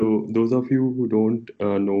those of you who don't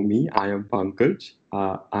know me, I am Pankaj.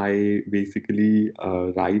 I basically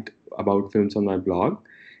write about films on my blog,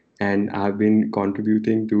 and I've been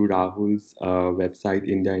contributing to Rahul's website,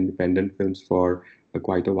 India Independent Films, for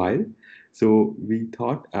quite a while. So we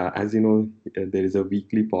thought, as you know, there is a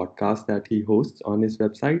weekly podcast that he hosts on his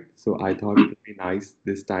website. So I thought it would be nice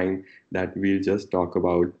this time that we'll just talk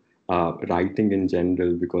about writing in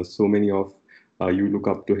general, because so many of you look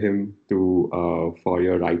up to him to for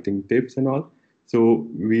your writing tips and all. So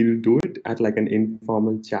we'll do it at like an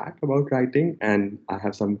informal chat about writing, and I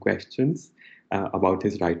have some questions about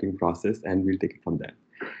his writing process, and we'll take it from there.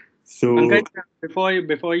 So Pankaj,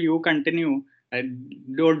 before you continue, uh,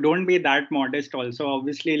 don't be that modest. Also,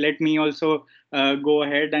 obviously, let me also go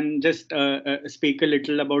ahead and just speak a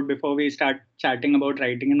little about before we start chatting about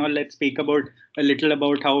writing and all. Let's speak about a little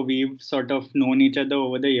about how we've sort of known each other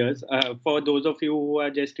over the years. For those of you who are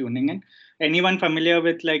just tuning in, anyone familiar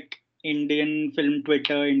with like Indian film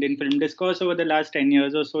Twitter, Indian film discourse over the last 10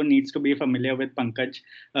 years or so needs to be familiar with Pankaj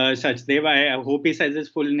Sachdev. I hope he says his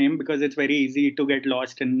full name because it's very easy to get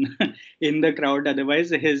lost in in the crowd. Otherwise,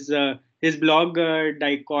 his blog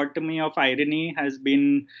Dichotomy of Irony has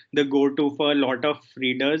been the go-to for a lot of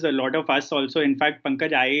readers, a lot of us also. In fact,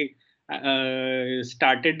 Pankaj, I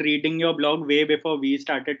started reading your blog way before we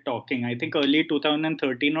started talking. I think early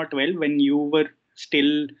 2013 or 12 when you were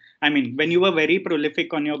still, I mean, when you were very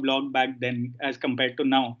prolific on your blog back then as compared to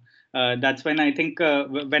now. That's when I think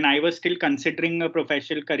when I was still considering a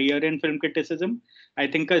professional career in film criticism, I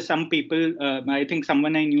think some people, I think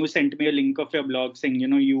someone I knew sent me a link of your blog saying, you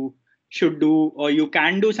know, you should do or you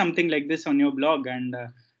can do something like this on your blog. And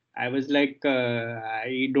I was like,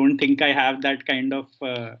 I don't think I have that kind of.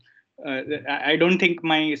 I don't think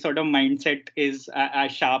my sort of mindset is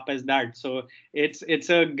as sharp as that. So it's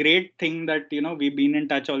a great thing that you know we've been in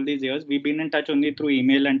touch all these years. We've been in touch only through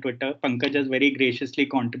email and Twitter. Pankaj has very graciously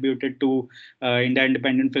contributed to India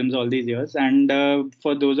Independent Films all these years. And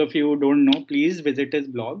for those of you who don't know, please visit his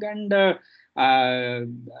blog. Uh, and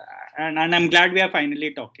I'm glad we are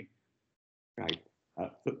finally talking. right.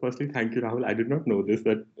 So firstly, thank you, Rahul. I did not know this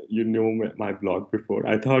that you know my blog before.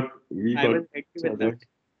 I thought we I got was ready each with that. other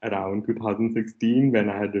around 2016 when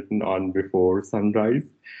I had written on Before Sunrise.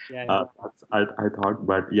 Yeah, yeah. I thought,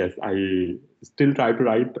 but yes, I still try to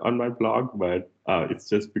write on my blog, but it's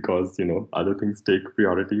just because other things take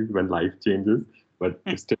priority when life changes. But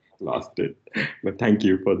still lost it. But thank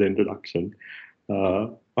you for the introduction.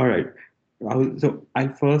 All right. Rahul, so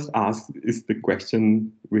I'll first ask is the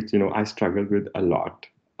question which I struggle with a lot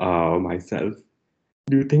myself.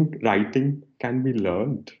 Do you think writing can be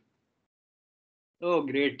learned? Oh,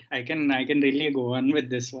 great. I can really go on with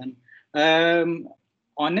this one. Um,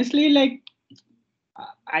 Honestly, like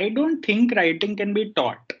I don't think writing can be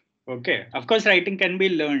taught. Okay, of course, writing can be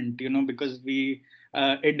learned. You know, because we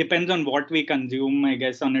it depends on what we consume. I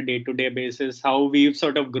guess on a day-to-day basis, how we've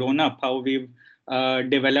sort of grown up, how we've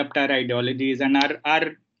developed our ideologies, and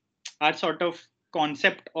our sort of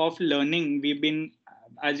concept of learning. We've been,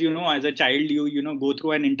 as you know, as a child, you know go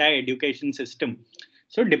through an entire education system.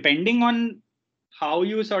 So depending on how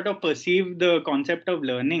you sort of perceive the concept of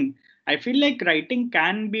learning, I feel like writing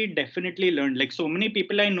can be definitely learned. Like so many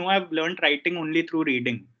people I know have learned writing only through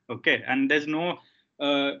reading. Okay, and there's no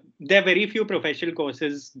there are very few professional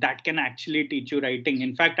courses that can actually teach you writing.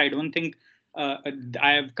 In fact, I don't think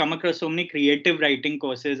I've come across so many creative writing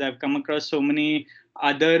courses. I've come across so many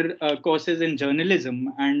other courses in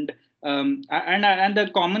journalism, and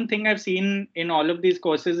the common thing I've seen in all of these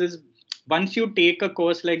courses is once you take a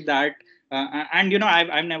course like that, and you know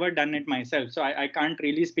I've never done it myself, so I can't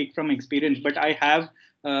really speak from experience, but I have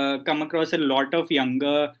come across a lot of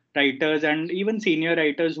younger writers and even senior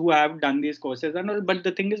writers who have done these courses and all. But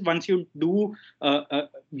the thing is, once you do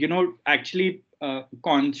actually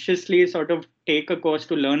consciously sort of take a course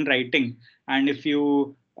to learn writing, and if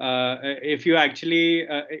you actually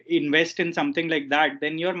invest in something like that,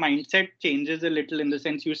 then your mindset changes a little, in the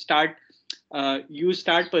sense you start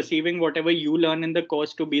perceiving whatever you learn in the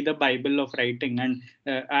course to be the bible of writing. And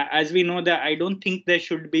as we know, that I don't think there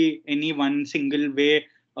should be any one single way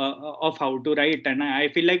of how to write. And I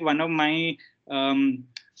feel like one of my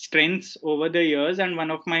strengths over the years, and one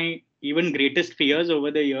of my even greatest fears over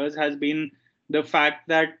the years, has been the fact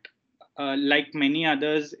that like many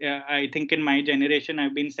others, I think in my generation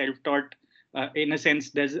I've been self-taught. In a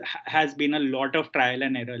sense, has been a lot of trial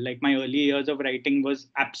and error. Like my early years of writing was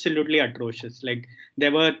absolutely atrocious. Like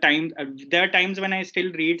there are times when I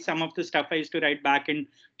still read some of the stuff I used to write back in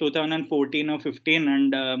 2014 or 15,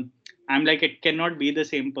 and I'm like, it cannot be the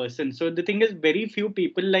same person. So the thing is, very few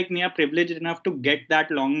people like me are privileged enough to get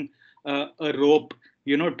that long a rope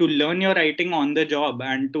to learn your writing on the job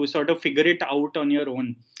and to sort of figure it out on your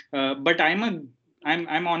own. But I'm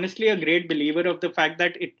honestly a great believer of the fact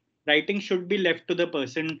that writing should be left to the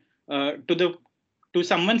person, to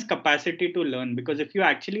someone's capacity to learn. Because if you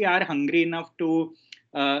actually are hungry enough to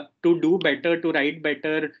do better, to write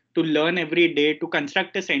better, to learn every day, to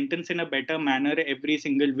construct a sentence in a better manner every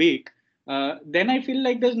single week, then I feel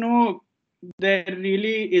like there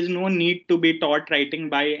really is no need to be taught writing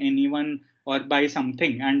by anyone or by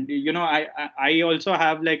something. And I also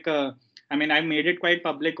have like I made it quite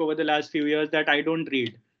public over the last few years that I don't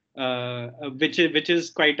read, which is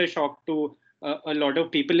quite a shock to a lot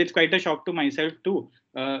of people. It's quite a shock to myself too.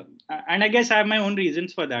 And I guess I have my own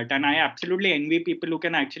reasons for that. And I absolutely envy people who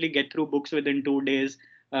can actually get through books within 2 days,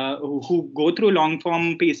 who go through long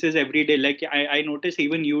form pieces every day. Like I notice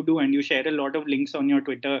even you do, and you share a lot of links on your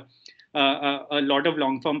Twitter, a lot of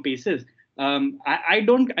long form pieces.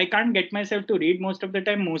 I can't get myself to read most of the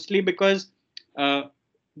time, mostly because uh,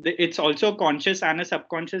 it's also conscious and a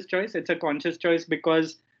subconscious choice. It's a conscious choice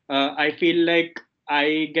because I feel like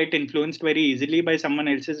I get influenced very easily by someone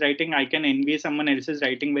else's writing. I can envy someone else's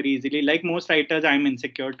writing very easily. Like most writers, I'm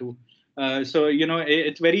insecure too. So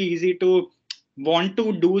it's very easy to want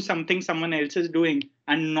to do something someone else is doing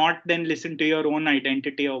and not then listen to your own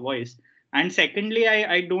identity or voice. And secondly,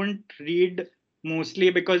 I don't read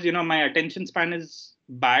mostly because my attention span is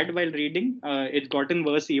bad while reading. It's gotten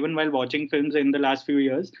worse even while watching films in the last few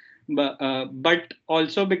years. But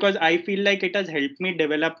also because I feel like it has helped me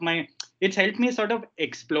develop my it's helped me sort of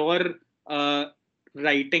explore uh,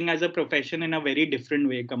 writing as a profession in a very different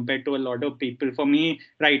way compared to a lot of people. For me,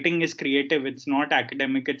 writing is creative. It's not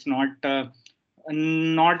academic. It's not a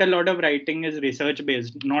lot of writing is research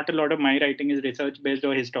based. Not a lot of my writing is research based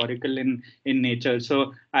or historical in nature.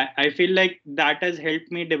 So I feel like that has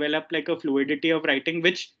helped me develop like a fluidity of writing,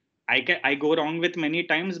 which I go wrong with many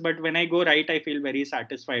times, but when I go right, I feel very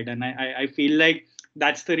satisfied. And I feel like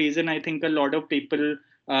that's the reason I think a lot of people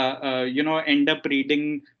end up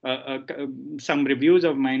reading some reviews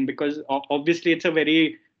of mine, because obviously it's a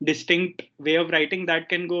very distinct way of writing that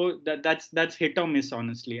can go that's hit or miss,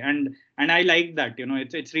 honestly. And I like that.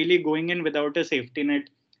 It's really going in without a safety net.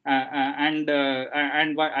 And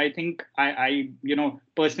I think I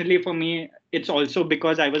personally, for me, it's also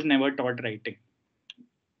because I was never taught writing.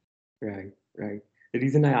 Right, right. The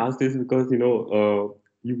reason I asked is because, you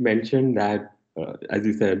mentioned that, as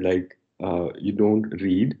you said, like, you don't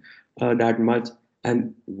read that much.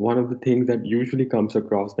 And one of the things that usually comes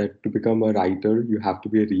across that to become a writer, you have to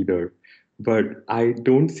be a reader. But I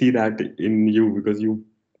don't see that in you because you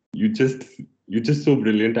just you're just so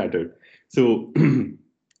brilliant at it. So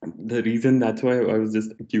the reason that's why I was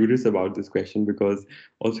just curious about this question, because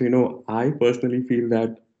also, I personally feel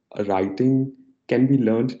that writing can be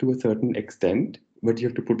learned to a certain extent, but you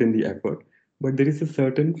have to put in the effort. But there is a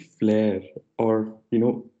certain flair, or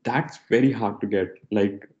that's very hard to get.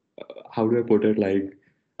 Like, how do I put it? Like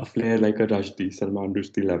a flair, like a Rushdie, Salman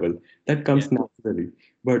Rushdie level, that Yeah. comes naturally.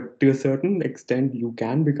 But to a certain extent, you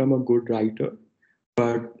can become a good writer,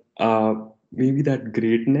 but maybe that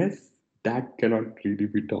greatness that cannot really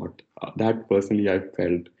be taught. That personally I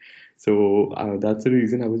felt. So that's the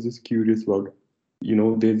reason I was just curious about.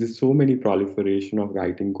 There's just so many proliferation of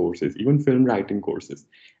writing courses, even film writing courses,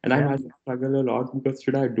 and I Yeah. might struggle a lot because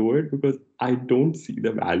should I do it? Because I don't see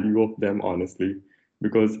the value of them, honestly,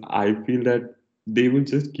 because I feel that they will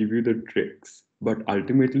just give you the tricks, but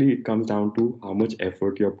ultimately it comes down to how much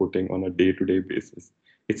effort you're putting on a day-to-day basis.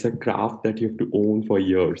 It's a craft that you have to own for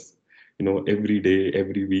years, every day,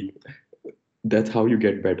 every week. That's how you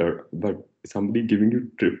get better. But somebody giving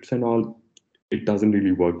you tips and all, it doesn't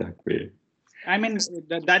really work that way. I mean,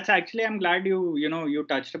 that's actually, I'm glad you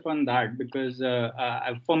touched upon that, because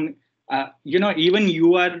from even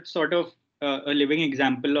you are sort of a living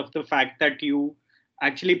example of the fact that you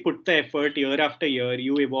actually put the effort year after year.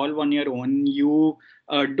 You evolve on your own. You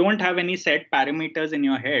don't have any set parameters in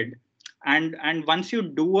your head, and once you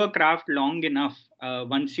do a craft long enough,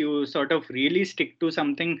 once you sort of really stick to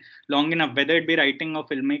something long enough, whether it be writing or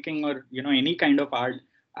filmmaking or any kind of art,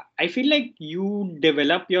 I feel like you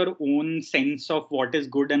develop your own sense of what is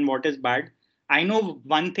good and what is bad. I know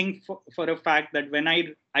one thing for a fact, that when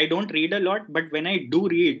I don't read a lot, but when I do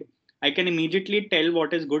read, I can immediately tell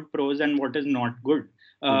what is good prose and what is not good,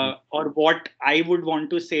 Mhm. or what I would want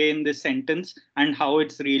to say in this sentence and how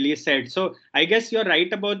it's really said. So I guess you're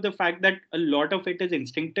right about the fact that a lot of it is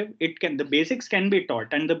instinctive. The basics can be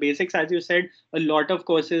taught, and the basics, as you said, a lot of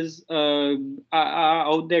courses are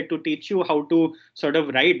out there to teach you how to sort of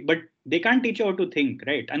write, but they can't teach you how to think,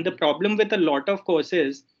 right? And the problem with a lot of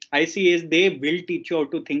courses I see is they will teach you how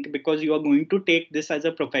to think, because you are going to take this as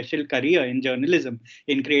a professional career in journalism,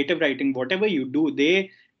 in creative writing. Whatever you do, they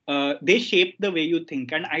shape the way you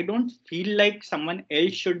think, and I don't feel like someone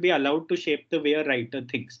else should be allowed to shape the way a writer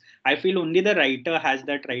thinks. I feel only the writer has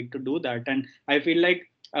that right to do that, and I feel like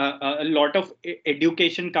a lot of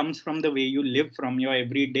education comes from the way you live, from your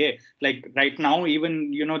everyday. Like right now,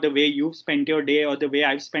 even the way you've spent your day, or the way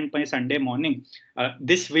I've spent my Sunday morning,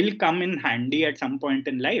 this will come in handy at some point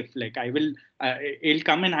in life. Like it'll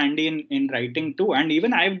come in handy in writing too. And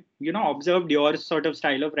even I've observed your sort of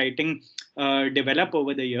style of writing develop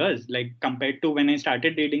over the years, like compared to when I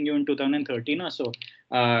started reading you in 2013 or so.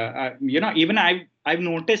 Even I've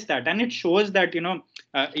noticed that, and it shows that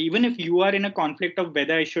even if you are in a conflict of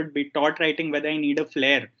whether I should be taught writing, whether I need a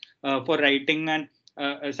flair for writing, and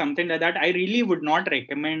something like that, I really would not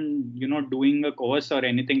recommend doing a course or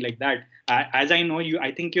anything like that. As I know you,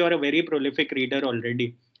 I think you are a very prolific reader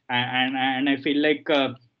already, and I feel like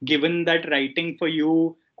given that writing for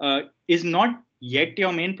you is not yet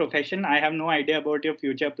your main profession. I have no idea about your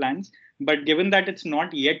future plans, but given that it's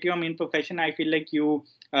not yet your main profession, I feel like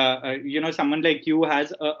someone like you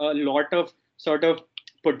has a lot of sort of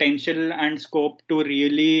potential and scope to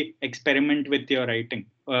really experiment with your writing.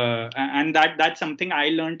 And that's something I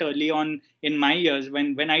learned early on in my years,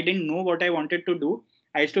 when I didn't know what I wanted to do.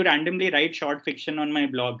 I used to randomly write short fiction on my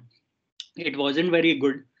blog. It wasn't very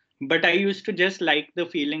good, but I used to just like the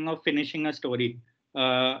feeling of finishing a story.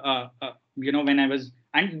 When I was,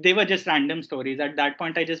 and they were just random stories. At that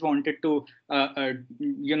point, I just wanted to,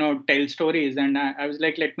 tell stories, and I was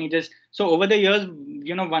like, let me just. So over the years,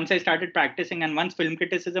 once I started practicing, and once film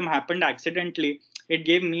criticism happened accidentally, it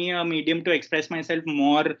gave me a medium to express myself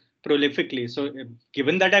more prolifically. So,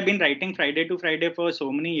 given that I've been writing Friday to Friday for so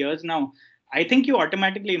many years now, I think you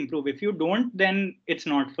automatically improve. If you don't, then it's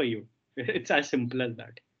not for you. It's as simple as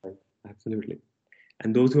that. Absolutely.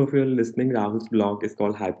 And those who are listening, Rahul's blog is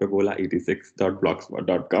called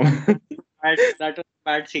hyperbola86.blogspot.com. That was a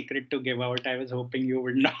bad secret to give out. I was hoping you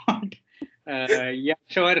would not. Yeah,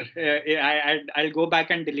 sure. I'll go back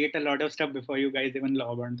and delete a lot of stuff before you guys even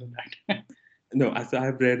log on to that. No, as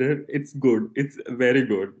I've read it, it's good. It's very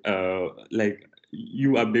good. Like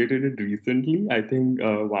you updated it recently, I think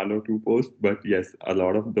one or two posts, but yes, a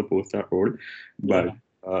lot of the posts are old. But Yeah.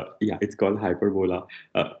 yeah, it's called Hyperbola.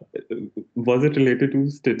 Uh, was it related to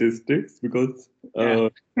statistics? Because Yeah.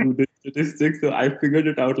 you did statistics, so I figured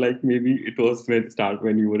it out. Like maybe it was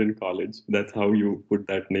when you were in college. That's how you put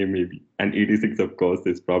that name, maybe. And 86, of course,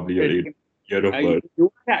 is probably your Really. year of birth.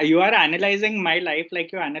 You are analyzing my life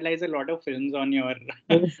like you analyze a lot of films on your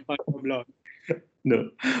on your blog.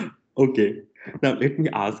 No. Okay. Now let me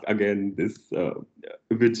ask again this,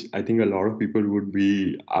 which I think a lot of people would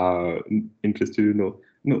be interested to know.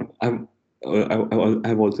 No,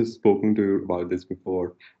 I've also spoken to you about this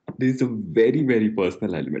before. There's a very, very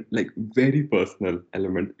personal element, like very personal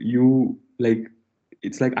element. You like,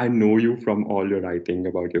 it's like I know you from all your writing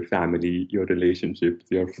about your family, your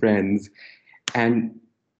relationships, your friends, and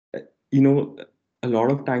uh, you know a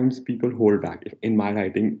lot of times people hold back in my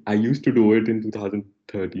writing. I used to do it in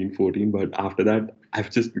 2013, 14, but after that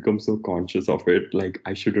I've just become so conscious of it, like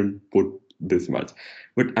I shouldn't put this much.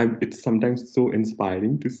 But it's sometimes so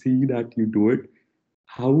inspiring to see that you do it.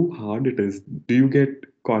 How hard it is. Do you get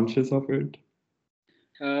conscious of it?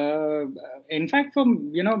 Uh, in fact, for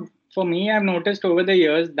me, I've noticed over the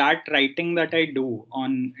years that writing that I do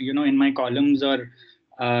on in my columns, or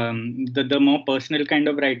the more personal kind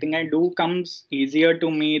of writing I do, comes easier to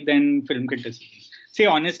me than film criticism. See,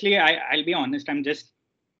 honestly, I'll be honest. I'm just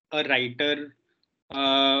a writer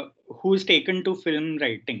who's taken to film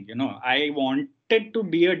writing. I wanted to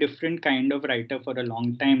be a different kind of writer for a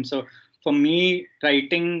long time. So for me,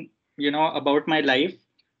 writing, about my life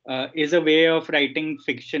is a way of writing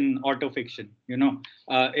fiction, auto fiction.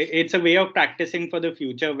 It's a way of practicing for the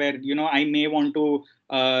future, where I may want to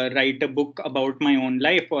write a book about my own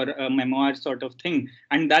life, or a memoir sort of thing,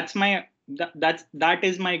 and that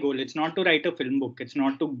is my goal. It's not to write a film book. It's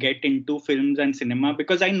not to get into films and cinema,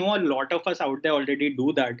 because I know a lot of us out there already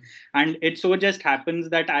do that. And it so just happens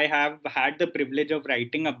that I have had the privilege of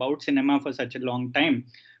writing about cinema for such a long time,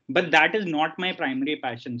 but that is not my primary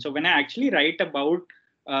passion. So when I actually write about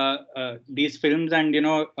these films, and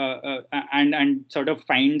and sort of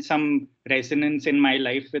find some resonance in my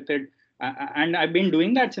life with it, and I've been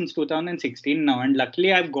doing that since 2016 now, and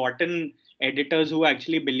luckily I've gotten editors who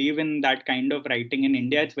actually believe in that kind of writing. In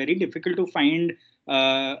India, it's very difficult to find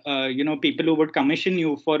people who would commission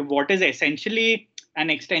you for what is essentially an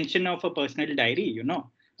extension of a personal diary.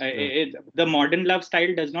 The modern love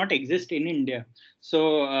style does not exist in India.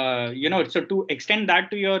 So so to extend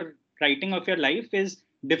that to your writing of your life is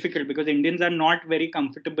difficult, because Indians are not very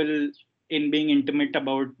comfortable in being intimate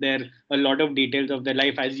about their a lot of details of their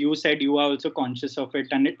life. As you said, you are also conscious of it,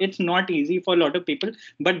 and it's not easy for a lot of people.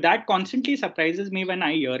 But that constantly surprises me when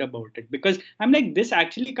I hear about it, because I'm like, this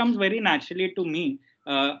actually comes very naturally to me.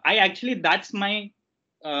 I actually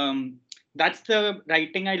um, that's the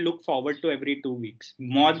writing I look forward to every 2 weeks,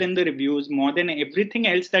 more than the reviews, more than everything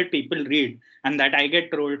else that people read and that I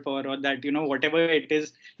get trolled for, or that, whatever it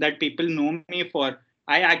is that people know me for.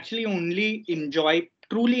 I actually only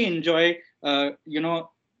truly enjoy,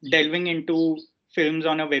 delving into films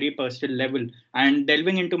on a very personal level, and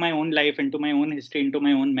delving into my own life, into my own history, into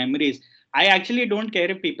my own memories. I actually don't care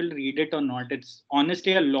if people read it or not. It's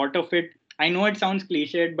honestly a lot of it. I know it sounds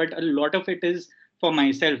cliched, but a lot of it is for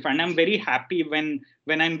myself, and I'm very happy when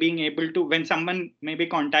I'm being able to, when someone maybe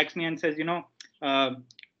contacts me and says, uh,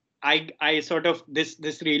 I sort of,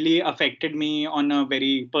 this really affected me on a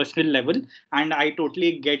very personal level, and I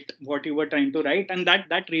totally get what you were trying to write, and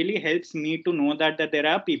that really helps me to know that there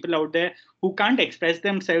are people out there who can't express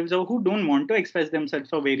themselves, or who don't want to express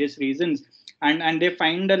themselves for various reasons, and they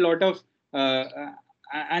find a lot of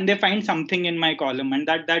and they find something in my column, and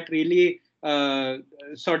that really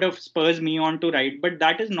sort of spurs me on to write. But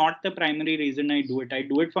that is not the primary reason I do it. I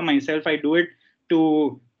do it for myself. I do it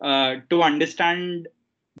to understand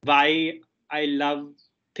why I love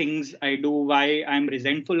things I do, why I'm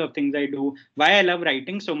resentful of things I do, why I love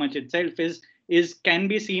writing so much itself is can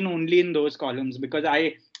be seen only in those columns, because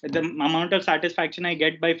the amount of satisfaction I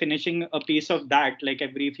get by finishing a piece of that, like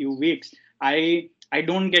every few weeks, I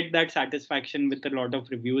don't get that satisfaction with a lot of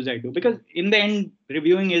reviews I do, because in the end,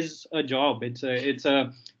 reviewing is a job. It's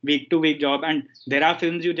a week to week job, and there are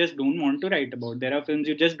films you just don't want to write about. There are films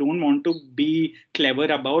you just don't want to be clever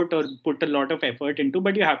about or put a lot of effort into,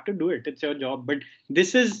 but you have to do it. It's your job. But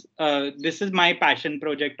this is my passion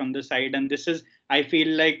project on the side, and this is, I feel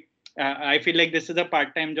like this is a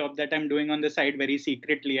part-time job that I'm doing on the side very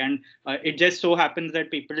secretly, and it just so happens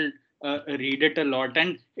that people read it a lot,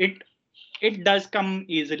 and it does come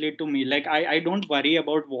easily to me. Like, I don't worry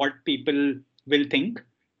about what people will think.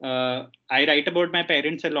 I write about my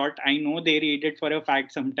parents a lot. I know they read it for a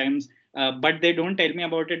fact sometimes, but they don't tell me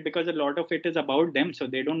about it because a lot of it is about them. So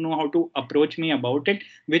they don't know how to approach me about it,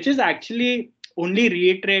 which is actually only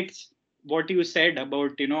reiterates what you said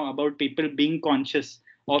about, about people being conscious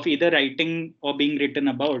of either writing or being written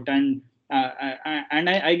about. And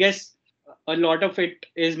I guess a lot of it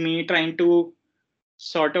is me trying to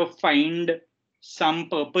sort of find some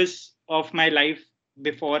purpose of my life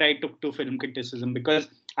before I took to film criticism, because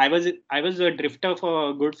I was a drifter for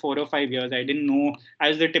a good 4 or 5 years. I didn't know. I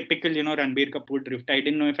was the typical, Ranbir Kapoor drifter. I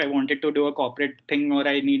didn't know if I wanted to do a corporate thing or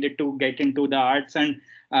I needed to get into the arts, and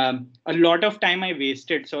a lot of time I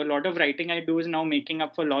wasted. So a lot of writing I do is now making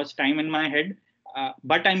up for lost time in my head.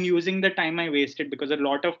 But I'm using the time I wasted, because a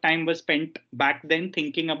lot of time was spent back then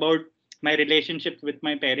thinking about my relationships with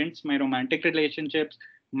my parents, my romantic relationships,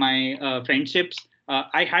 my friendships.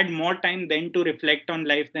 I had more time then to reflect on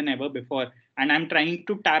life than ever before. And I'm trying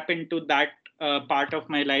to tap into that part of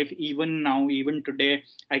my life even now, even today.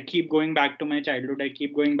 I keep going back to my childhood. I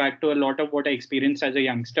keep going back to a lot of what I experienced as a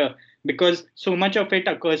youngster, because so much of it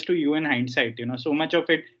occurs to you in hindsight. So much of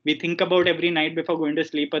it we think about every night before going to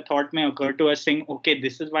sleep. A thought may occur to us saying, okay,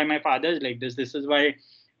 this is why my father is like this. This is why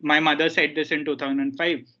my mother said this in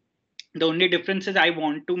 2005. The only difference is I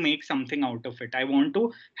want to make something out of it. I want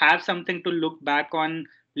to have something to look back on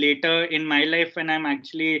later in my life when I'm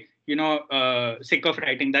actually, sick of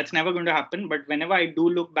writing. That's never going to happen. But whenever I do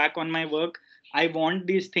look back on my work, I want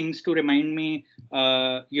these things to remind me,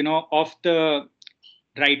 of the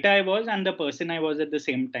writer I was and the person I was at the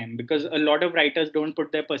same time. Because a lot of writers don't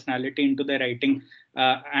put their personality into their writing,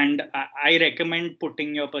 and I recommend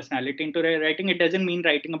putting your personality into their writing. It doesn't mean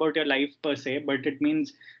writing about your life per se, but it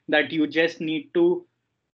means that you just need to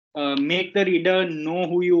make the reader know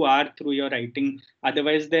who you are through your writing.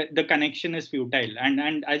 Otherwise, the connection is futile.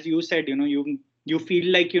 And as you said, you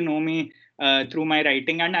feel like you know me through my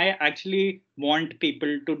writing, and I actually want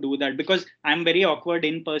people to do that, because I'm very awkward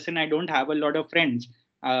in person. I don't have a lot of friends.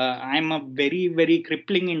 I'm a very, very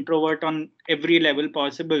crippling introvert on every level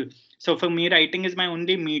possible. So for me, writing is my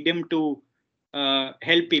only medium to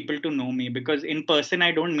help people to know me, because in person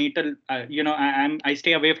I don't meet I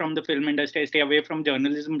stay away from the film industry. I stay away from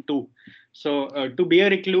journalism too. So to be a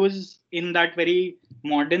recluse in that very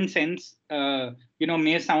modern sense,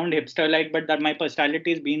 may sound hipster like, but that my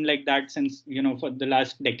personality has been like that since, for the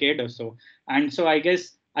last decade or so. And so I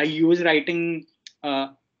guess I use writing uh,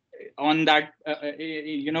 on that,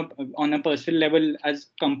 on a personal level, as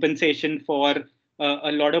compensation for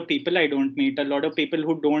a lot of people I don't meet, a lot of people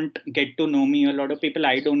who don't get to know me, a lot of people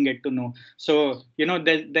I don't get to know. So,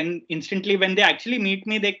 then instantly when they actually meet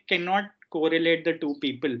me, they cannot correlate the two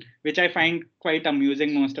people, which I find quite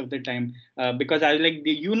amusing most of the time, because I was like,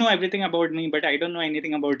 you know everything about me, but I don't know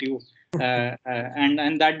anything about you.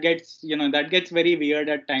 And that gets very weird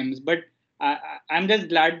at times. But I'm just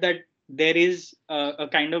glad that there is a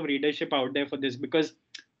kind of readership out there for this,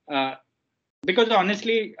 uh, because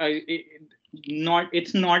honestly,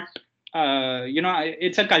 it's not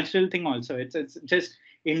it's a cultural thing also. It's just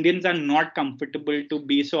Indians are not comfortable to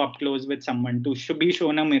be so up close with someone, to be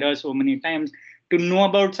shown a mirror so many times, to know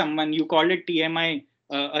about someone. You call it TMI.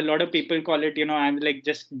 A lot of people call it, I'm like,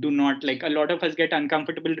 just do not, like, a lot of us get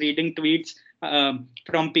uncomfortable reading tweets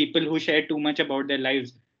from people who share too much about their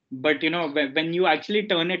lives. But when you actually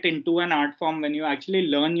turn it into an art form, when you actually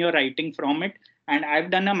learn your writing from it, and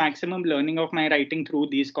I've done a maximum learning of my writing through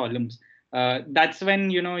these columns, that's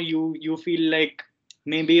when you feel like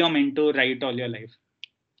maybe you're meant to write all your life.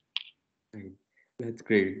 Right. That's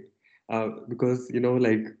great. Because,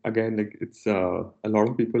 like, again, like, it's a lot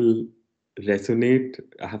of people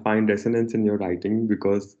find resonance in your writing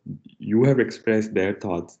because you have expressed their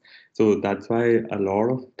thoughts. So that's why a lot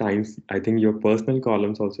of times I think your personal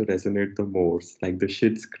columns also resonate the most, like the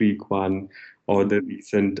Schitt's Creek one or the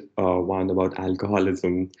recent one about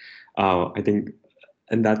alcoholism. I think,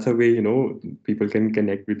 and that's a way, people can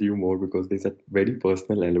connect with you more because there's a very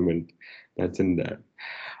personal element that's in there.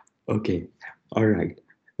 Okay, all right.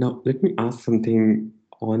 Now let me ask something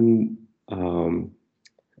on.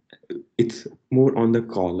 It's more on the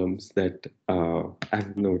columns that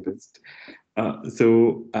I've noticed.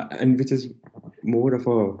 And which is more of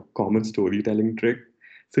a common storytelling trick.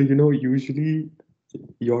 So usually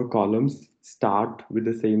your columns start with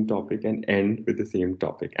the same topic and end with the same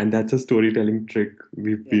topic, and that's a storytelling trick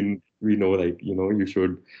we know, like,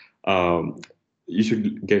 um, you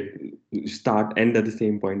should get start end at the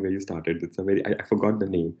same point where you started. It's a very I forgot the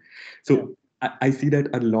name. So I see that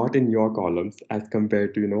a lot in your columns as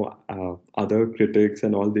compared to other critics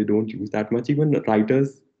and all. They don't use that much. Even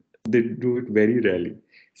writers, they do it very rarely.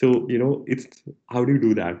 So it's how do you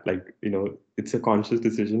do that? Like, it's a conscious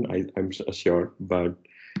decision. Sure, but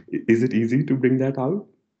is it easy to bring that out?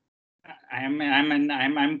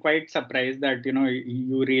 I'm quite surprised that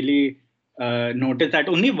you really noticed that.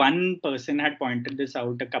 Only one person had pointed this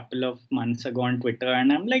out a couple of months ago on Twitter,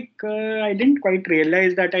 and I'm like, I didn't quite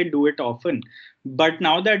realize that I do it often. But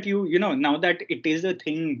now that now that it is a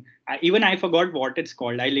thing, even I forgot what it's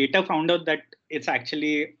called. I later found out that it's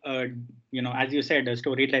actually, as you said, a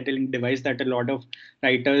storytelling device that a lot of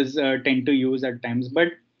writers tend to use at times.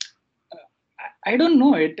 But I don't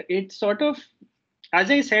know. It sort of, as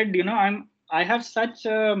I said, I have such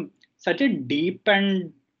a deep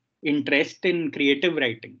and interest in creative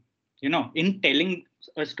writing. In telling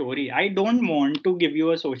a story. I don't want to give you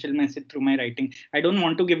a social message through my writing. I don't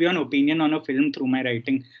want to give you an opinion on a film through my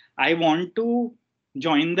writing. I want to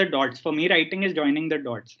join the dots. For me, writing is joining the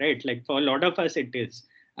dots, right? Like, for a lot of us, it is.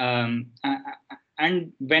 And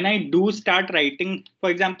when I do start writing, for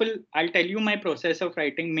example, I'll tell you my process of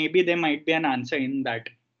writing. Maybe there might be an answer in that.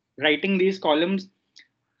 Writing these columns,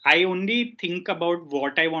 I only think about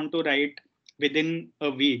what I want to write within a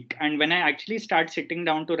week. And when I actually start sitting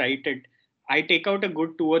down to write it, I take out a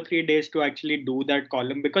good 2 or 3 days to actually do that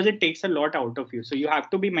column, because it takes a lot out of you. So you have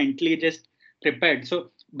to be mentally just prepared.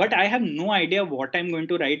 So, but I have no idea what I'm going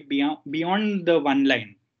to write beyond the one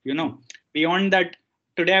line, beyond that.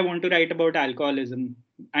 Today, I want to write about alcoholism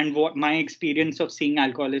and what my experience of seeing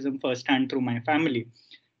alcoholism firsthand through my family.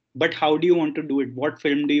 But how do you want to do it? What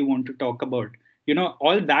film do you want to talk about?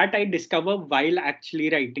 All that I discover while actually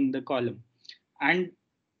writing the column. And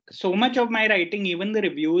so much of my writing, even the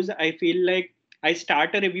reviews, I feel like I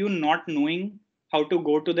start a review not knowing how to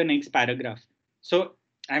go to the next paragraph. So,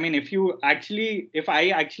 I mean, if I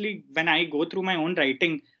actually, when I go through my own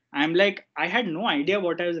writing, I'm like, I had no idea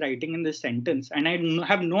what I was writing in this sentence, and I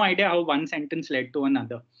have no idea how one sentence led to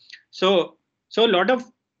another. So, so a lot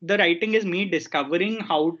of the writing is me discovering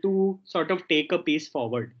how to sort of take a piece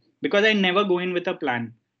forward, because I never go in with a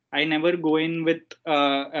plan. I never go in with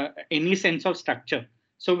any sense of structure.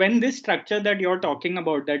 So when this structure that you're talking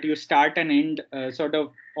about, that you start and end sort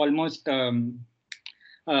of almost, on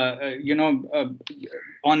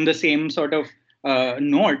the same sort of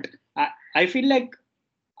note, I feel like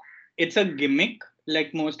it's a gimmick,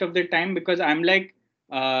 like, most of the time, because I'm like,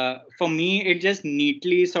 for me, it just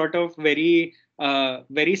neatly sort of very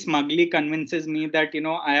very smugly convinces me that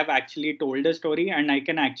I have actually told a story and I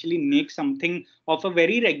can actually make something of a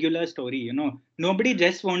very regular story. Nobody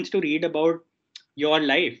just wants to read about your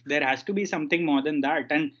life. There has to be something more than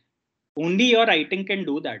that, and only your writing can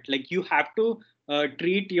do that. Like, you have to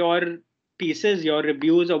treat your pieces, your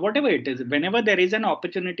reviews, or whatever it is, whenever there is an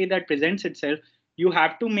opportunity that presents itself, you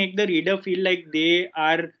have to make the reader feel like they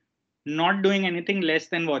are not doing anything less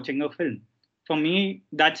than watching a film. For me,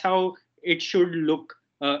 that's how it should look.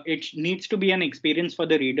 It needs to be an experience for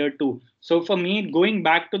the reader too. So for me, going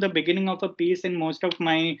back to the beginning of a piece in most of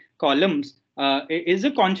my columns is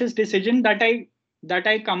a conscious decision that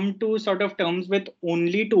I come to sort of terms with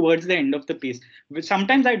only towards the end of the piece.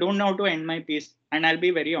 Sometimes I don't know how to end my piece, and I'll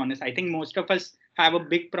be very honest. I think most of us have a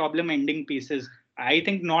big problem ending pieces. I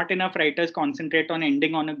think not enough writers concentrate on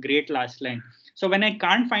ending on a great last line. So when I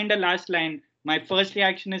can't find a last line, my first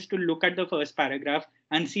reaction is to look at the first paragraph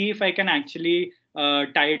and see if I can actually tie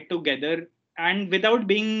it together, and without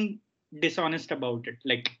being dishonest about it.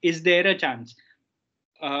 Like, is there a chance?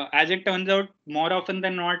 As it turns out, more often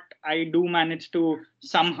than not, I do manage to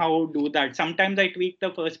somehow do that. Sometimes I tweak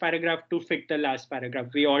the first paragraph to fit the last paragraph.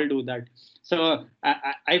 We all do that. So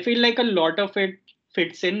I feel like a lot of it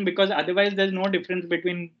fits in, because otherwise there's no difference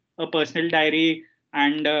between a personal diary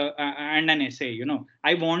and an essay.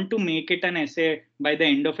 I want to make it an essay. By the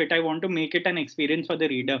end of it, I want to make it an experience for the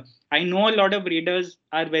reader. I know a lot of readers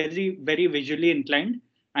are very, very visually inclined.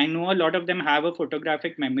 I know a lot of them have a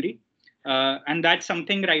photographic memory, and that's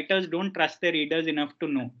something writers don't trust their readers enough to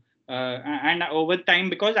know. And over time,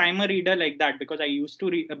 because I'm a reader like that, because I used to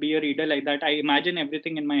be a reader like that, I imagine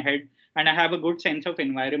everything in my head, and I have a good sense of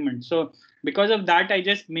environment. So because of that, I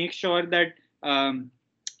just make sure that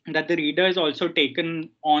the reader is also taken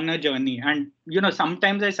on a journey. And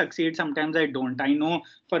sometimes I succeed, sometimes I don't. I know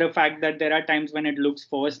for a fact that there are times when it looks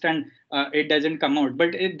forced and it doesn't come out,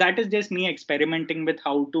 but that is just me experimenting with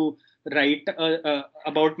how to write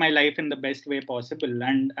about my life in the best way possible.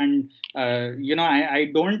 And I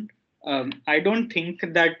don't think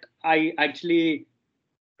that I actually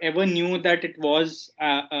ever knew that it was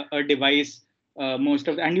a device.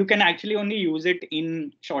 And you can actually only use it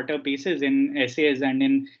in shorter pieces, in essays, and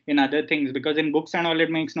in other things, because in books and all, it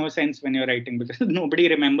makes no sense when you're writing, because nobody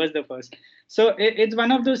remembers the first. So it's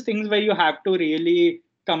one of those things where you have to really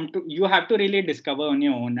discover on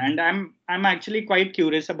your own. And I'm actually quite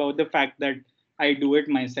curious about the fact that I do it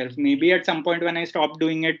myself. Maybe at some point when I stop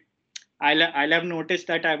doing it, I'll have noticed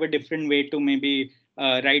that I have a different way to maybe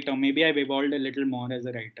write, or maybe I've evolved a little more as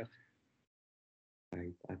a writer.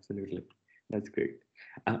 Right, absolutely. That's great.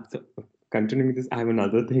 So, continuing this, I have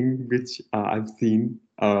another thing which I've seen.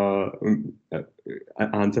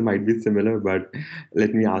 Answer might be similar, but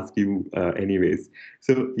let me ask you anyways.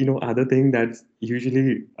 So, other thing that's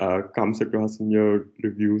usually comes across in your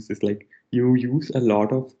reviews is like you use a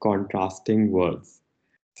lot of contrasting words.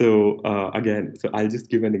 So again, so I'll just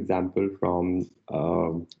give an example from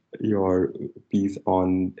your piece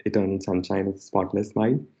on Eternal Sunshine of the Spotless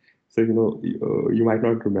Mind. So, you might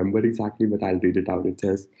not remember exactly, but I'll read it out. It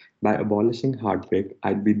says, by abolishing heartbreak,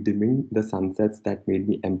 I'd be dimming the sunsets that made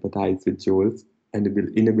me empathize with Joel's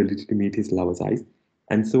inability to meet his lover's eyes.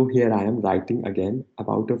 And so here I am writing again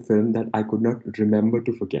about a film that I could not remember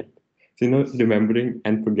to forget. So, remembering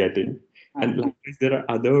and forgetting. And likewise, there are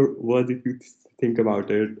other words if you think about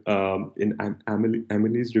it in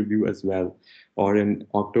Emily's review as well, or in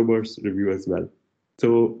October's review as well.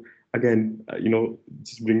 So again,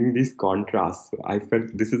 just bringing these contrasts, I felt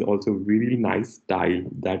this is also really nice style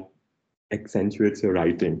that accentuates your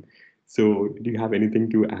writing. So do you have anything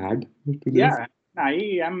to add to this? Yeah,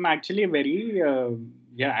 I am actually very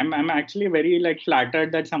I'm actually very like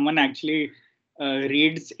flattered that someone actually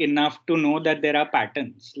reads enough to know that there are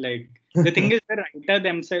patterns. Like, the thing is,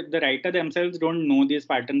 the writer themselves don't know these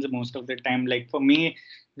patterns most of the time. Like, for me,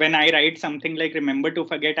 when I write something like "remember to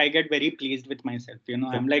forget," I get very pleased with myself.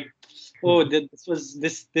 I'm like, oh,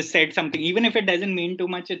 this said something, even if it doesn't mean too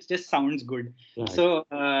much, it just sounds good. Right. So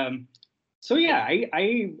yeah,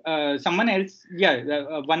 someone else,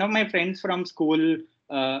 one of my friends from school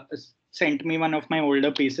sent me one of my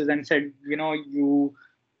older pieces and said,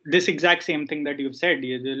 this exact same thing that you've said.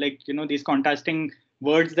 Like, these contrasting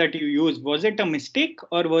words that you use, was it a mistake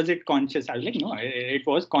or was it conscious? I was like, no, it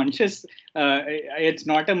was conscious. It's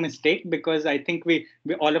not a mistake, because I think we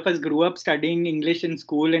all of us grew up studying English in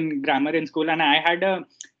school and grammar in school, and I had a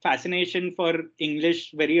fascination for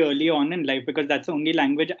English very early on in life, because that's the only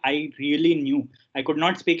language I really knew. I could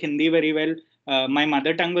not speak Hindi very well. My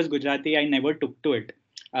mother tongue was Gujarati. I never took to it.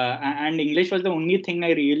 And English was the only thing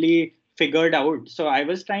I really figured out. So I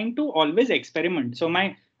was trying to always experiment. So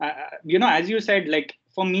as you said, like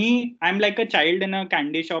for me, I'm like a child in a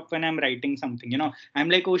candy shop when I'm writing something. I'm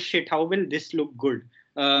like, oh shit, how will this look good?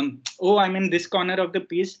 Oh, I'm in this corner of the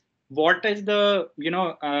piece. What is the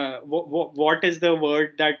what is the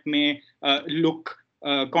word that may look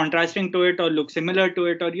contrasting to it or look similar to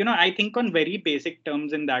it, or I think on very basic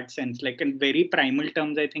terms in that sense, like in very primal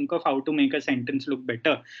terms. I think of how to make a sentence look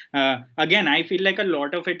better. Again, I feel like a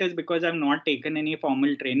lot of it is because I've not taken any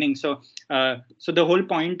formal training. So the whole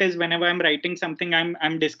point is, whenever I'm writing something,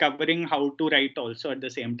 I'm discovering how to write also. At the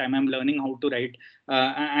same time, I'm learning how to write,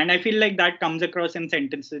 and I feel like that comes across in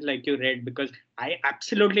sentences like you read, because I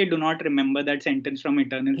absolutely do not remember that sentence from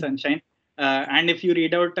Eternal Sunshine. And if you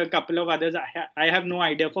read out a couple of others, I have no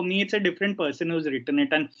idea. For me, it's a different person who's written it.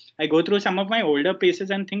 And I go through some of my older pieces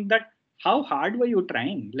and think that, how hard were you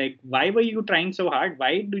trying? Like, why were you trying so hard?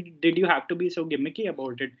 Why did you have to be so gimmicky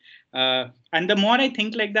about it? And the more I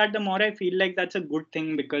think like that, the more I feel like that's a good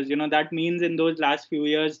thing, because that means in those last few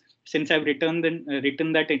years since I've written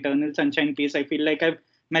that Eternal Sunshine piece, I feel like I've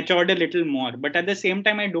matured a little more. But at the same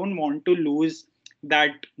time, I don't want to lose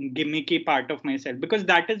that gimmicky part of myself, because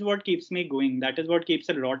that is what keeps me going. That is what keeps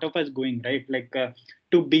a lot of us going, right? Like,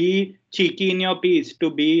 to be cheeky in your piece,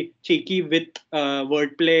 to be cheeky with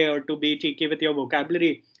wordplay, or to be cheeky with your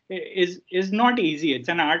vocabulary is not easy. It's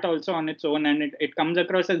an art also on its own, and it comes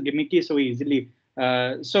across as gimmicky so easily.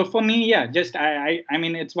 So for me, yeah, just I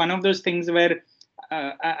mean, it's one of those things where,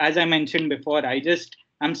 as I mentioned before,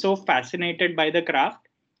 I'm so fascinated by the craft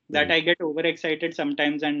that Right. I get overexcited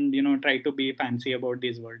sometimes, and try to be fancy about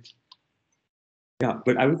these words. Yeah,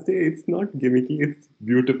 but I would say it's not gimmicky, it's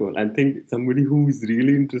beautiful. I think somebody who is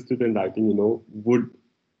really interested in writing, would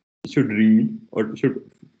should read or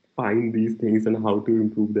should find these things and how to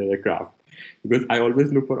improve their craft. Because I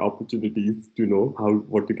always look for opportunities to know how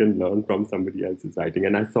what you can learn from somebody else's writing.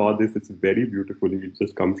 And I saw this, it's very beautifully, it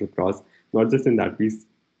just comes across, not just in that piece,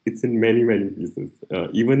 it's in many, many pieces.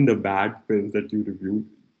 Even the bad films that you review,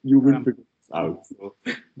 you will Um, figure this out. So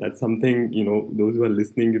that's something, those who are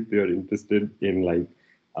listening, if they're interested in like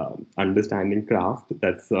understanding craft,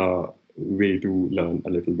 that's a way to learn a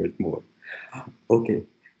little bit more. Okay.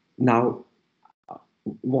 Now,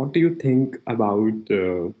 what do you think about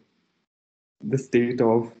the state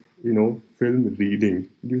of, film reading?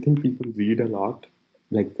 Do you think people read a lot,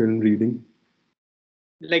 like film reading?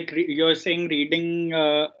 like you're saying, reading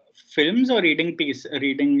films, or reading like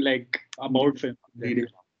Reading, about films in reading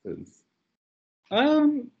general? films.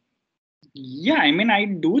 Um, Yeah, I mean, I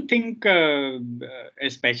do think,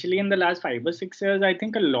 especially in the last 5 or 6 years, I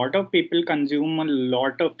think a lot of people consume a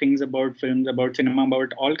lot of things about films, about cinema,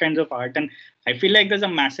 about all kinds of art. And I feel like there's a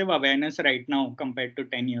massive awareness right now compared to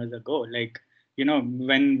 10 years ago. Like,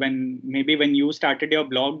 when you started your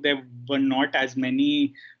blog, were not as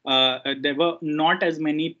many, there were not as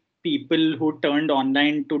many people who turned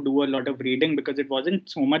online to do a lot of reading, because it wasn't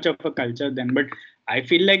so much of a culture then. But I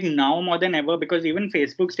feel like now more than ever, because even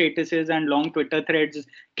Facebook statuses and long Twitter threads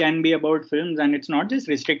can be about films, and it's not just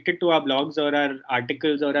restricted to our blogs or our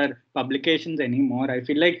articles or our publications anymore. I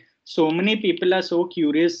feel like so many people are so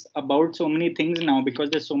curious about so many things now,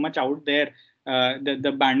 because there's so much out there.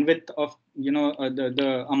 The bandwidth of,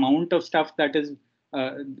 the amount of stuff that is,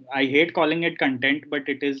 uh, I hate calling it content, but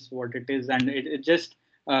it is what it is. And it just,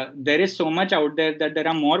 there is so much out there that there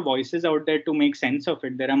are more voices out there to make sense of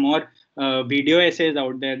it. There are more video essays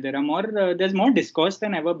out there. There's more discourse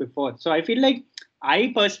than ever before. So I feel like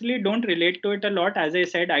I personally don't relate to it a lot. As I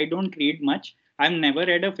said, I don't read much. I've never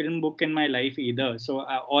read a film book in my life either. So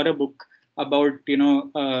or a book about,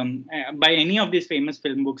 by any of these famous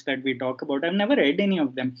film books that we talk about. I've never read any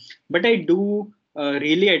of them, but I do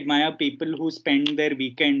really admire people who spend their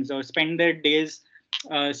weekends or spend their days,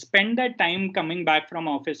 spend that time coming back from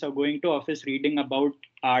office or going to office, reading about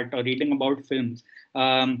art or reading about films.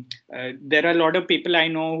 There are a lot of people I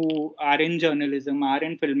know who are in journalism, are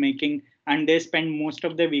in filmmaking, and they spend most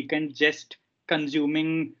of the weekend just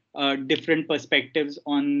consuming different perspectives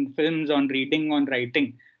on films, on reading, on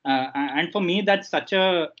writing. And for me, that's such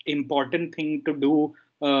a important thing to do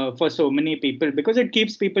for so many people, because it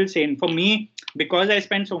keeps people sane. For me, because I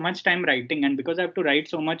spend so much time writing, and because I have to write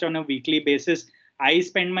so much on a weekly basis, I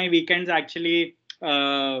spend my weekends actually,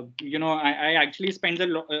 I actually spend a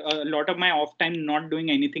lot of my off time not doing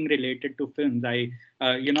anything related to films. I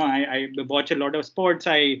watch a lot of sports.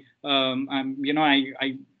 I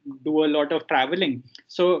do a lot of traveling.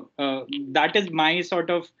 So that is my sort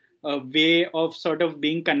of way of sort of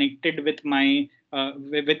being connected with my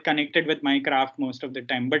connected with my craft most of the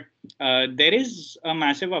time. But there is a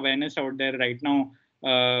massive awareness out there right now,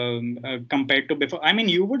 compared to before. I mean,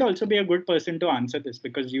 you would also be a good person to answer this,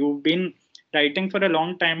 because you've been writing for a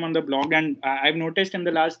long time on the blog, and I've noticed in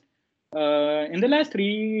the last 3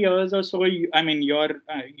 years or so,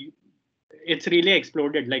 it's really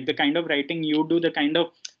exploded. Like the kind of writing you do, the kind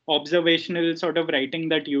of observational sort of writing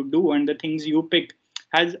that you do, and the things you pick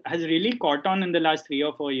has really caught on in the last 3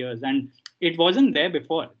 or 4 years, and it wasn't there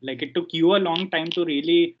before. Like it took you a long time to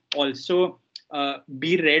really also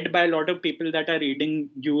be read by a lot of people that are reading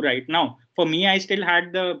you right now. For me, I still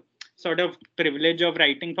had the sort of privilege of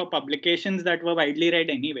writing for publications that were widely read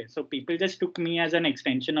anyway. So people just took me as an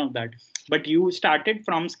extension of that. But you started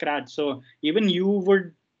from scratch. So even you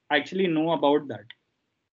would actually know about that.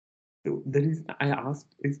 So the reason I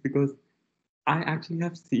asked is because I actually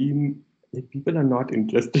have seen like people are not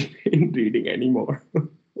interested in reading anymore.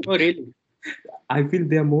 Oh, really? I feel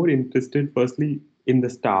they are more interested, firstly, in the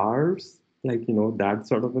stars, like that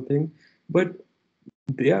sort of a thing. But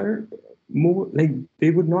they are more like they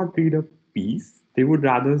would not read a piece. They would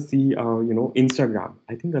rather see, Instagram.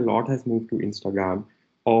 I think a lot has moved to Instagram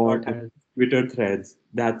or What has? Twitter threads,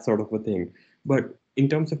 that sort of a thing. But in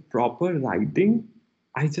terms of proper writing,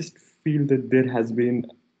 I just feel that there has been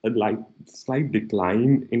a like slight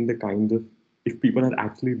decline in the kind of if people are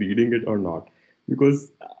actually reading it or not.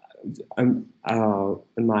 Because in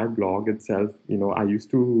my blog itself, I used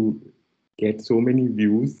to get so many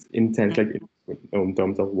views in sense like in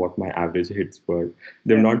terms of what my average hits were.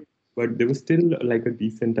 They're Yeah. not, but there was still like a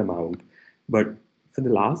decent amount. But for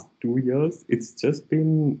the last 2 years, it's just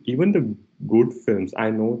been even the good films. I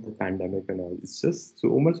know the pandemic and all. It's just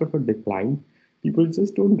so much of a decline. People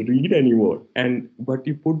just don't read anymore. And but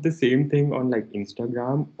you put the same thing on like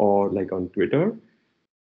Instagram or like on Twitter,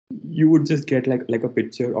 you would just get like a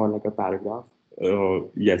picture or like a paragraph.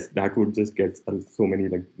 Yes, that would just get so many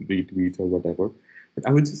like retweets or whatever. But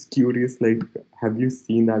I was just curious, like, have you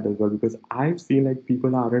seen that as well? Because I've seen like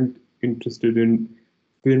people aren't interested in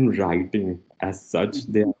film writing as such.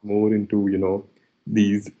 They are more into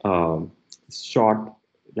these short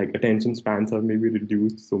like attention spans are maybe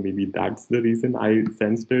reduced. So maybe that's the reason I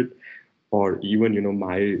sensed it, or even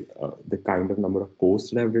my the kind of number of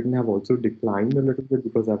posts that I've written have also declined a little bit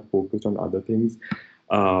because I've focused on other things.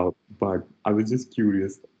 But I was just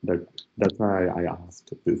curious that's why I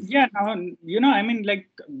asked this. Yeah, now, like,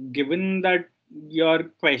 given that your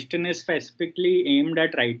question is specifically aimed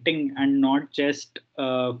at writing and not just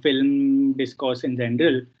film discourse in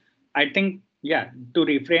general, I think, yeah, to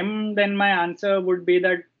reframe, then my answer would be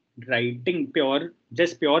that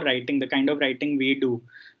just pure writing, the kind of writing we do.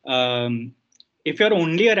 If you're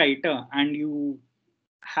only a writer and you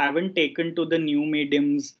haven't taken to the new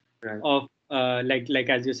mediums Right. of like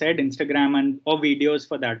as you said, Instagram and or videos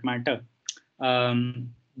for that matter,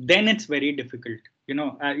 then it's very difficult.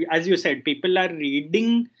 As you said, people are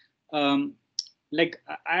reading. Like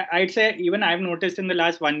I'd say, even I've noticed in the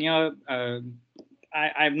last 1 year,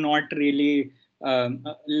 I've not really.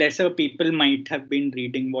 Lesser people might have been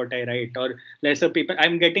reading what I write, or lesser people.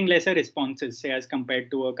 I'm getting lesser responses, say, as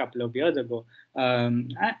compared to a couple of years ago.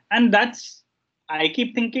 And that's, I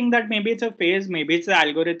keep thinking that maybe it's a phase, maybe it's the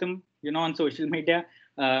algorithm, on social media.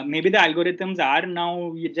 Maybe the algorithms are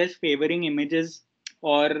now just favoring images,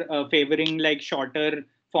 or favoring like shorter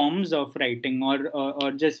forms of writing,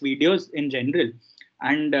 or just videos in general.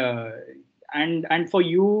 And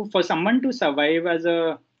for someone to survive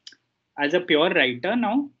as a pure writer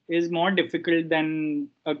now is more difficult than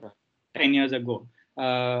 10 years ago.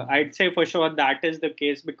 I'd say for sure that is the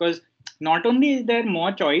case, because not only is there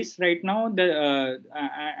more choice right now,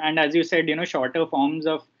 and as you said, shorter forms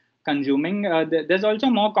of consuming, there's also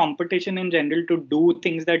more competition in general to do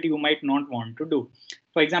things that you might not want to do.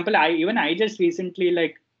 For example, I just recently,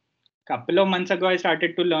 like couple of months ago, I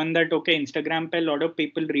started to learn that, okay, Instagram pe a lot of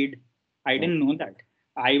people read. I Right. didn't know that.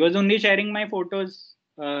 I was only sharing my photos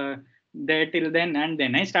there till then, and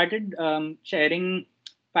then I started sharing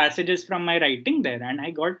passages from my writing there, and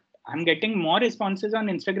I'm getting more responses on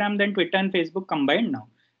Instagram than Twitter and Facebook combined now.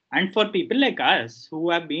 And for people like us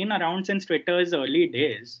who have been around since Twitter's early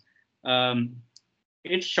days, um,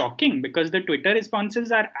 it's shocking, because the Twitter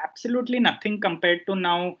responses are absolutely nothing compared to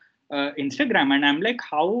now Instagram. And I'm like,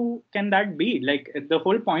 how can that be? Like, the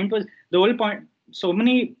whole point. So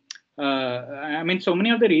many, so many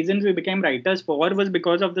of the reasons we became writers for was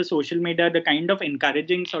because of the social media, the kind of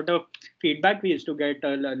encouraging sort of feedback we used to get.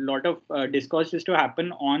 A lot of discourse used to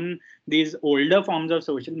happen on these older forms of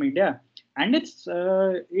social media. And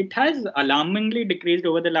it has alarmingly decreased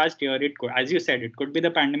over the last year. As you said, it could be the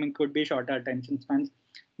pandemic, could be shorter attention spans,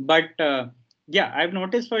 but yeah, I've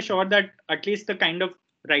noticed for sure that at least the kind of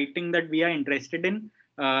writing that we are interested in,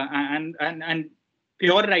 and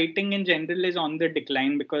pure writing in general, is on the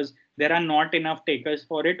decline, because there are not enough takers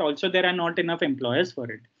for it. Also, there are not enough employers for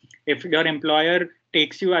it. If your employer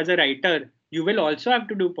takes you as a writer, you will also have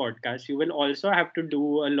to do podcasts. You will also have to do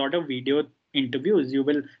a lot of video interviews. You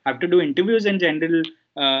will have to do interviews in general,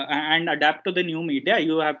 and adapt to the new media.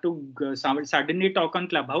 You have to suddenly talk on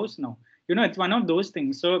Clubhouse now. It's one of those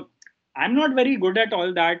things. So I'm not very good at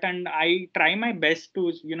all that, and I try my best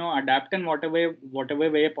to adapt in whatever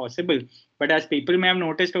way possible. But as people may have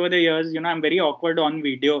noticed over the years, I'm very awkward on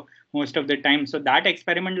video most of the time. So that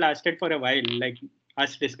experiment lasted for a while, like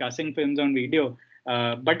us discussing films on video.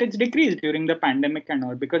 But it's decreased during the pandemic and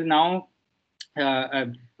all, because now uh,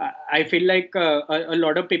 I feel like a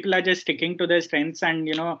lot of people are just sticking to their strengths and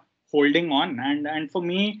holding on. And for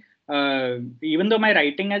me, even though my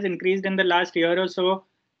writing has increased in the last year or so,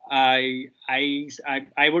 I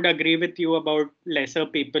would agree with you about lesser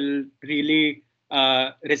people really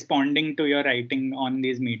responding to your writing on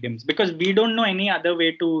these mediums, because we don't know any other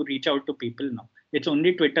way to reach out to people now. It's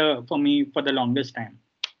only Twitter for me for the longest time.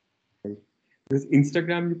 Because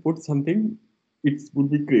Instagram, you put something, it would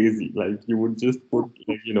be crazy. Like you would just put,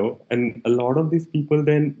 and a lot of these people,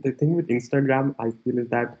 then the thing with Instagram, I feel is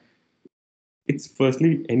that it's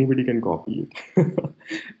firstly anybody can copy it,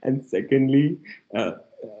 and secondly, uh,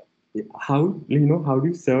 how do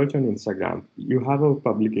you search on Instagram? You have a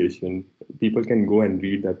publication, people can go and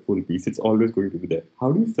read that full piece. It's always going to be there.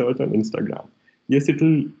 How do you search on Instagram? Yes,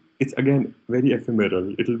 it's again very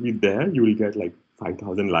ephemeral. It'll be there. You will get like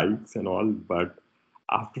 5,000 likes and all, but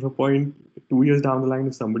after a point, 2 years down the line,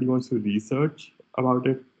 if somebody wants to research about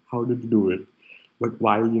it, how did you do it? But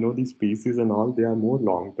while these spaces and all, they are more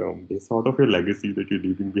long term. They're sort of your legacy that you're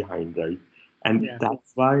leaving behind, right? And Yeah.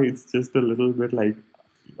 that's why it's just a little bit like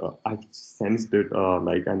I sensed it,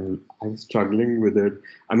 like, and I was struggling with it.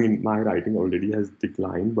 I mean, my writing already has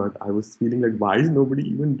declined, but I was feeling like, why is nobody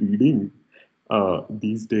even reading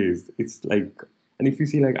these days? It's like, and if you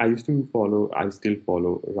see, like, I still follow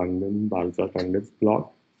Rangan Balsa Rangan's blog.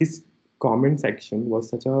 His comment section was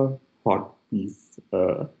such a hot piece.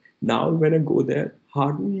 Now, when I go there,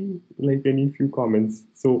 hardly like any few comments.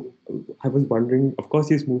 So I was wondering, of course,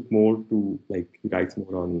 he's moved more to like, he writes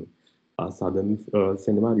more on southern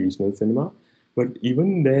cinema, regional cinema. But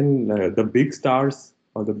even then, the big stars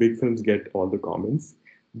or the big films get all the comments.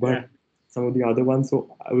 But Yeah. some of the other ones,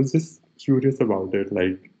 so I was just curious about it.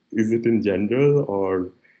 Like, is it in general,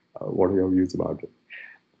 or what are your views about it?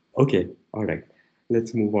 Okay, all right.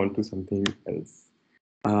 Let's move on to something else.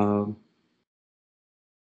 Um,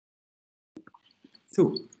 so,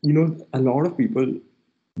 a lot of people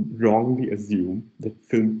wrongly assume that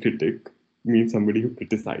film critic means somebody who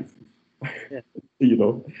criticizes. Yeah. you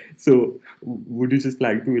know so would you just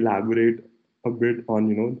like to elaborate a bit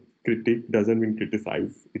on, critic doesn't mean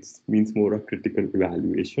criticize, it means more a critical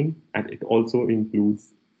evaluation, and it also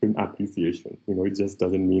includes film appreciation. It just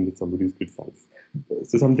doesn't mean that somebody is criticized.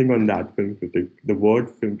 So something on that, film critic, the word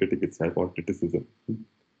film critic itself, or criticism.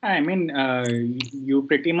 I mean, you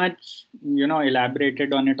pretty much,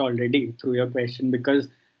 elaborated on it already through your question, because,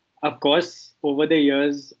 of course, over the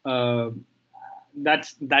years,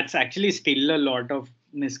 that's actually still a lot of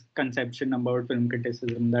misconception about film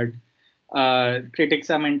criticism, that critics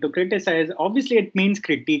are meant to criticize. Obviously, it means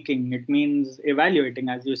critiquing, it means evaluating,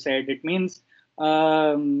 as you said, it means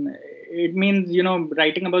writing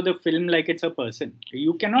about the film like it's a person.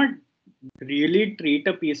 You cannot really treat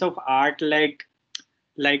a piece of art like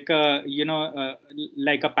a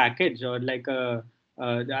like a package, or like a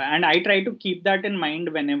and I try to keep that in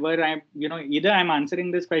mind whenever I'm either I'm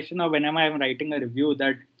answering this question or whenever I'm writing a review,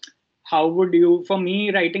 that how would you, for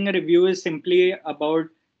me, writing a review is simply about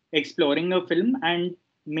exploring a film, and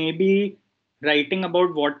maybe writing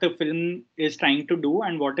about what the film is trying to do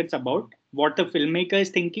and what it's about, what the filmmaker is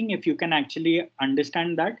thinking, if you can actually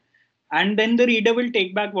understand that, and then the reader will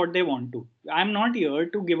take back what they want to. I'm not here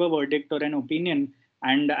to give a verdict or an opinion.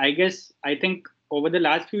 And I think over the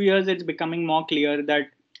last few years, it's becoming more clear that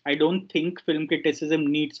I don't think film criticism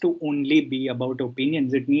needs to only be about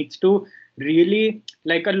opinions. It needs to really,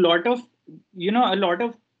 like, a lot of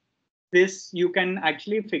this you can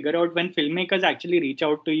actually figure out when filmmakers actually reach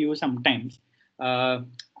out to you sometimes, uh,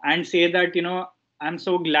 and say that, I'm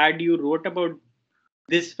so glad you wrote about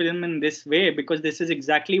this film in this way, because this is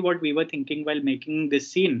exactly what we were thinking while making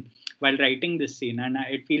this scene, while writing this scene, and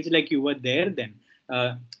it feels like you were there then.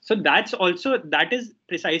 So that is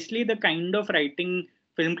precisely the kind of writing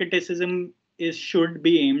film criticism is should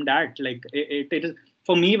be aimed at. Like, it is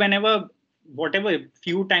for me, whenever, whatever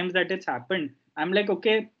few times that it's happened, I'm like,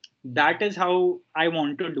 okay, that is how I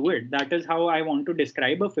want to do it, that is how I want to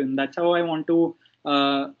describe a film, that's how I want to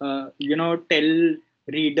tell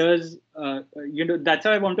readers, that's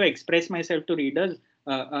how I want to express myself to readers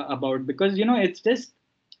about, because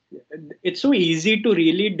it's so easy to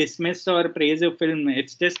really dismiss or praise a film.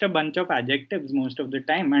 It's just a bunch of adjectives most of the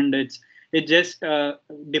time, and it's just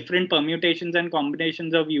different permutations and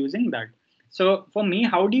combinations of using that. So for me,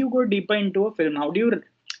 how do you go deeper into a film?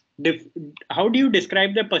 Dif- how do you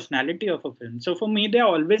describe the personality of a film? So for me, there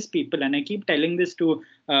are always people, and I keep telling this to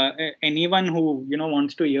anyone who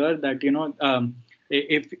wants to hear that.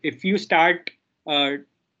 If you start uh,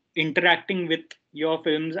 interacting with your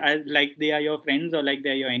films as like they are your friends, or like they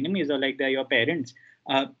are your enemies, or like they are your parents,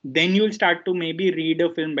 then you'll start to maybe read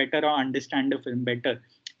a film better or understand a film better.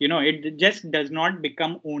 It just does not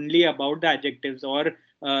become only about the adjectives, or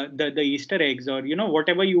the Easter eggs, or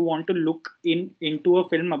whatever you want to look into a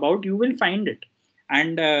film about, you will find it.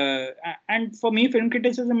 And for me, film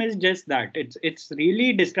criticism is just that. It's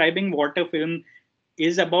really describing what a film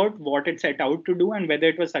is about, what it set out to do, and whether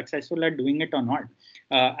it was successful at doing it or not.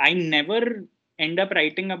 I never end up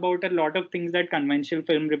writing about a lot of things that conventional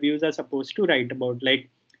film reviews are supposed to write about, like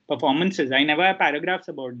performances. I never have paragraphs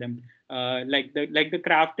about them. Like the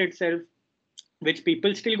craft itself, which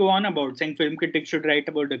people still go on about, saying film critics should write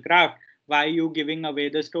about the craft. Why are you giving away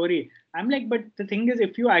the story? I'm like, but the thing is,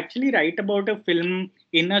 if you actually write about a film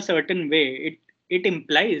in a certain way, it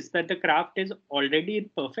implies that the craft is already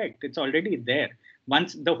perfect. It's already there.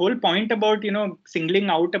 Once the whole point about singling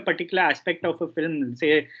out a particular aspect of a film,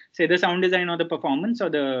 say the sound design or the performance,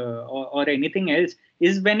 or anything else,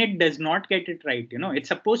 is when it does not get it right. It's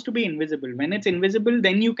supposed to be invisible. When it's invisible,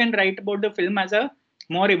 then you can write about the film as a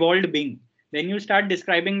more evolved being. Then you start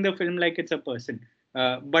describing the film like it's a person.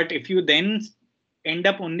 But if you then end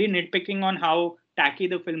up only nitpicking on how tacky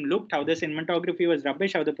the film looked, how the cinematography was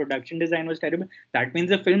rubbish, how the production design was terrible, that means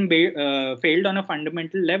the film failed on a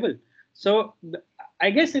fundamental level. So I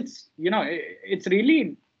guess it's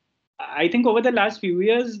really, I think over the last few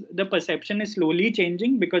years, the perception is slowly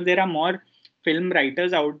changing, because there are more film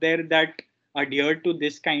writers out there that adhere to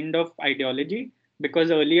this kind of ideology.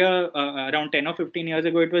 Because earlier, around 10 or 15 years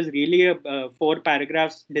ago, it was really four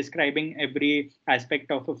paragraphs describing every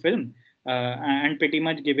aspect of a film, and pretty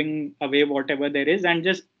much giving away whatever there is, and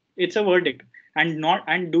just it's a verdict.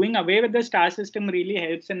 And doing away with the star system really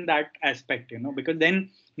helps in that aspect, because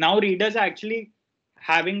then now readers are actually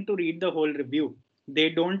having to read the whole review. They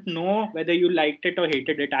don't know whether you liked it or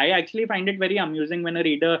hated it. I actually find it very amusing when a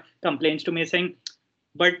reader complains to me saying,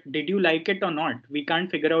 but did you like it or not? We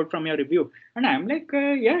can't figure out from your review. And I'm like,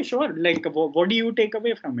 yeah, sure. Like, what do you take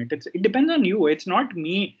away from it? It depends on you. It's not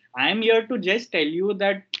me. I'm here to just tell you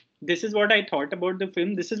that this is what I thought about the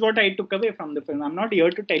film. This is what I took away from the film. I'm not here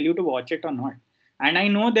to tell you to watch it or not. And I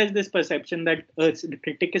know there's this perception that the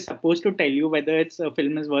critic is supposed to tell you whether it's a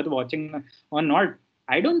film is worth watching or not.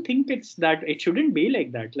 I don't think it's that. It shouldn't be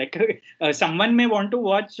like that. Like someone may want to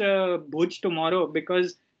watch Bhuj tomorrow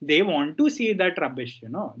because they want to see that rubbish.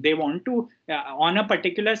 They want to on a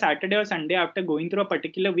particular Saturday or Sunday after going through a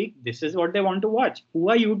particular week. This is what they want to watch. Who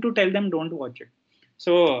are you to tell them don't watch it?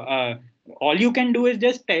 So all you can do is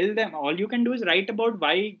just tell them. All you can do is write about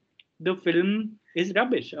why the film is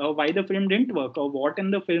rubbish, or why the film didn't work, or what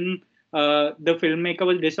in the film the filmmaker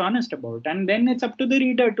was dishonest about, and then it's up to the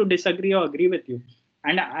reader to disagree or agree with you.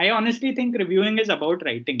 And I honestly think reviewing is about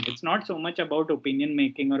writing. It's not so much about opinion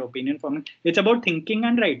making or opinion forming. It's about thinking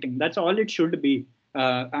and writing. That's all it should be.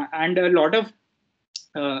 And a lot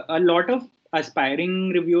of aspiring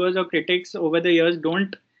reviewers or critics over the years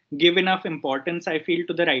don't give enough importance, I feel,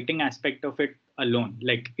 to the writing aspect of it alone.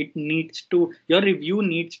 Like, your review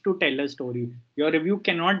needs to tell a story. Your review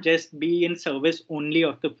cannot just be in service only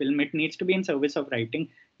of the film. It needs to be in service of writing,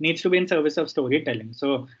 needs to be in service of storytelling.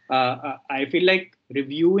 So I feel like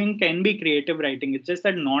reviewing can be creative writing. It's just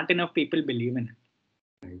that not enough people believe in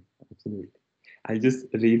it. Right, absolutely. I'll just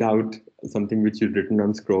read out something which you've written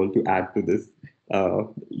on Scroll to add to this.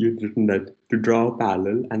 You've written that to draw a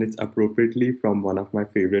parallel, and it's appropriately from one of my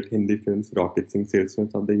favorite Hindi films, Rocket Singh Salesman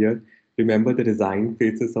of the Year. Remember the resigned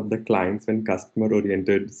faces of the clients when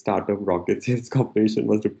customer-oriented startup Rocket Sales Corporation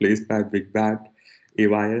was replaced by Big Bat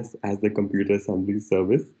AYS as the computer assembly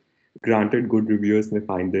service. Granted, good reviewers may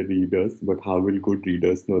find their readers, but how will good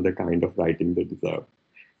readers know the kind of writing they deserve?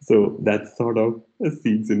 So that sort of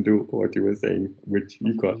feeds into what you were saying, which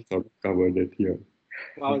you got sort of covered it here.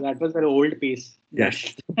 Wow, that was an old piece.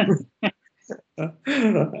 Yes.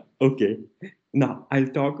 Okay. Now I'll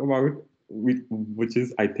talk about which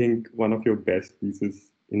is, I think, one of your best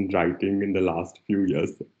pieces in writing in the last few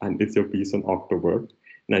years, and it's your piece on October.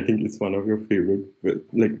 And I think it's one of your favorite,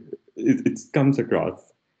 like it comes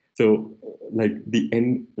across. So, like the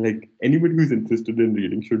end, like anybody who's interested in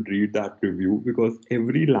reading should read that review because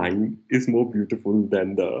every line is more beautiful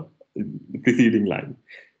than the preceding line.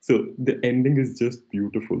 So the ending is just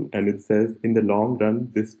beautiful, and it says, "In the long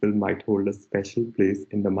run, this film might hold a special place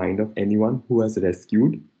in the mind of anyone who has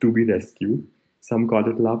rescued, to be rescued. Some call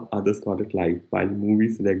it love, others call it life. While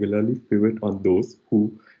movies regularly pivot on those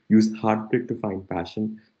who use heartbreak to find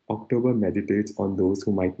passion, October meditates on those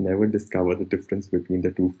who might never discover the difference between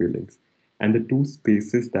the two feelings and the two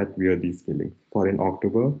spaces that wear these feelings. For in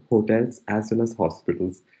October, hotels as well as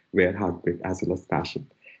hospitals wear heartbreak as well as passion."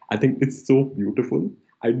 I think it's so beautiful.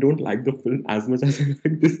 I don't like the film as much as I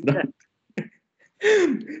like this line.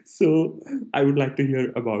 So I would like to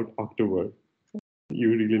hear about October. You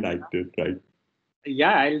really liked it, right?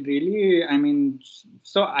 Yeah, I'll really, I mean,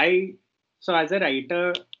 so as a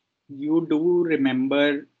writer, you do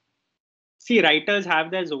remember, see, writers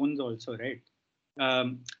have their zones also, right?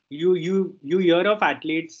 You hear of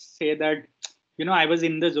athletes say that, I was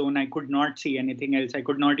in the zone, I could not see anything else, I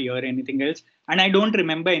could not hear anything else, and I don't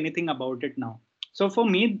remember anything about it now. So for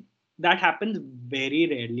me, that happens very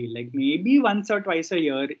rarely, like maybe once or twice a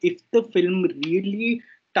year, if the film really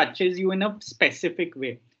touches you in a specific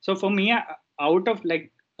way. So for me, out of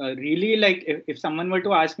like really, like if someone were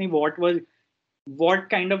to ask me what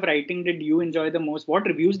kind of writing did you enjoy the most? What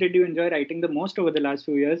reviews did you enjoy writing the most over the last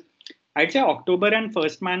few years? I'd say October and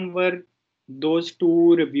First Man were those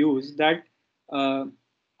two reviews that uh,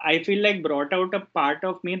 I feel like brought out a part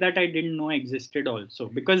of me that I didn't know existed also.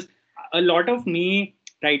 Because a lot of me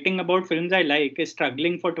writing about films I like is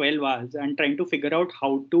struggling for 12 hours and trying to figure out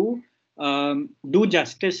how to do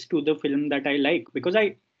justice to the film that I like. Because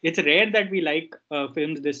it's rare that we like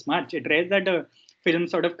films this much. It's rare that a film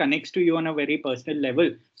sort of connects to you on a very personal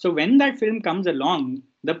level. So when that film comes along,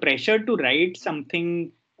 the pressure to write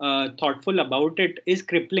something thoughtful about it is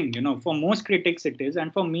crippling. For most critics it is,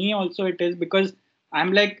 and for me also it is, because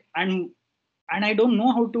I'm like, and I don't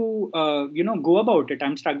know how to go about it.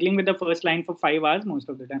 I'm struggling with the first line for 5 hours most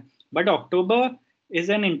of the time. But October is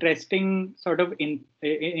an interesting sort of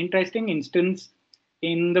interesting instance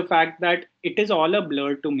in the fact that it is all a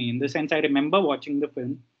blur to me, in the sense I remember watching the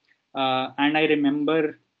film, and I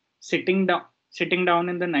remember sitting down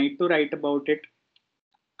in the night to write about it,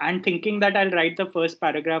 and thinking that I'll write the first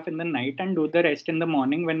paragraph in the night and do the rest in the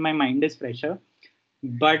morning when my mind is fresher.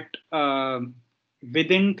 But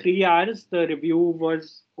within 3 hours, the review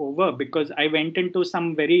was over because I went into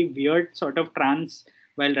some very weird sort of trance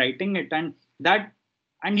while writing it, and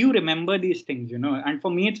you remember these things. And for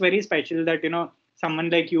me, it's very special that someone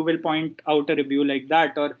like you will point out a review like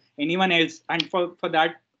that, or anyone else, and for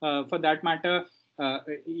that matter,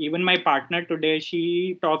 even my partner today,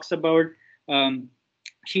 she talks about. Um,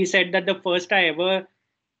 she said that the first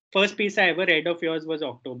piece I ever read of yours was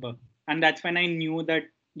October, and that's when I knew that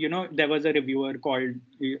there was a reviewer called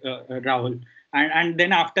Rahul, and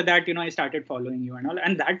then after that I started following you and all,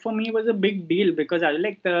 and that for me was a big deal because I was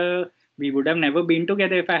like, we would have never been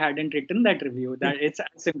together if I hadn't written that review. That it's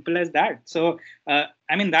as simple as that. So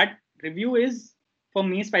I mean, that review is for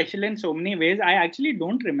me special in so many ways. I actually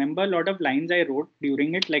don't remember a lot of lines I wrote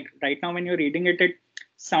during it. Like right now when you're reading it, it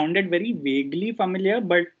sounded very vaguely familiar,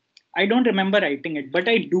 but I don't remember writing it. But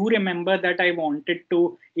I do remember that I wanted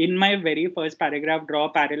to, in my very first paragraph, draw a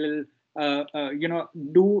parallel,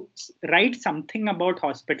 do write something about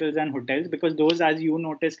hospitals and hotels, because those, as you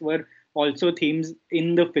noticed, were also themes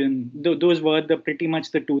in the film. Those were the pretty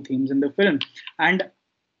much the two themes in the film, and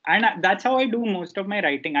that's how I do most of my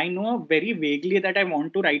writing. I know very vaguely that I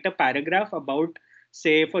want to write a paragraph about,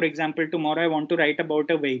 say, for example, tomorrow I want to write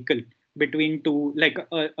about a vehicle between two, like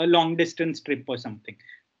a long distance trip or something.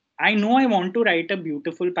 I know I want to write a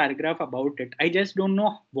beautiful paragraph about it. I just don't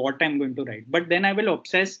know what I'm going to write. But then I will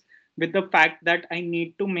obsess with the fact that I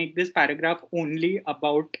need to make this paragraph only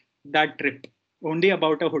about that trip, only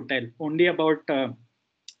about a hotel, only about a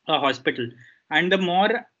hospital. And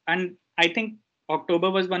I think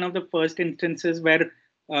October was one of the first instances where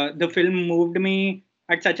the film moved me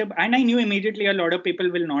at such a, and I knew immediately a lot of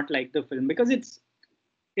people will not like the film because it's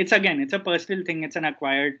again, it's a personal thing, it's an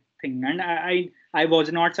acquired thing, and I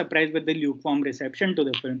was not surprised with the lukewarm reception to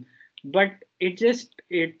the film. But it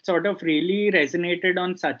sort of really resonated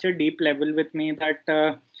on such a deep level with me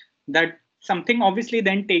that something obviously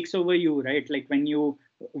then takes over you, right? Like when you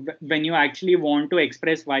actually want to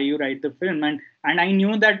express why you write the film, and I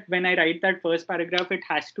knew that when I write that first paragraph, it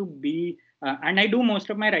has to be and I do most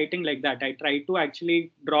of my writing like that. I try to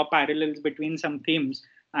actually draw parallels between some themes,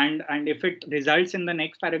 and if it results in the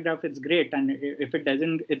next paragraph, it's great, and if it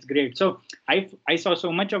doesn't, it's great. So I saw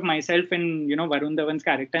so much of myself in Varun Dhawan's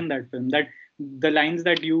character in that film, that the lines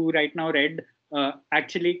that you right now read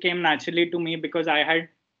actually came naturally to me because I had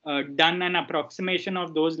done an approximation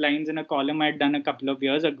of those lines in a column I'd done a couple of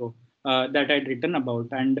years ago that I'd written about,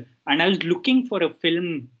 and I was looking for a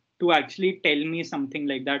film to actually tell me something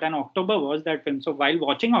like that, and October was that film. So while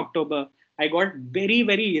watching October, I got very,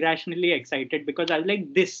 very irrationally excited because I was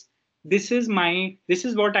like, this is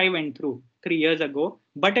what I went through 3 years ago,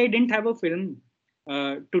 but I didn't have a film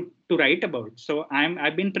to write about. So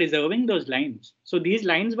I've been preserving those lines. So these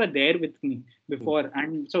lines were there with me before,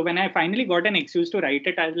 and so when I finally got an excuse to write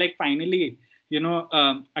it, I was like, finally,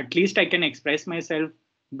 at least I can express myself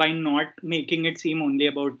by not making it seem only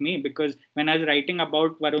about me. Because when I was writing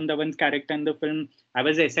about Varun Dhawan's character in the film, I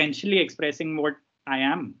was essentially expressing what I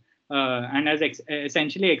am, and as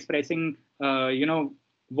essentially expressing,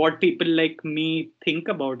 what people like me think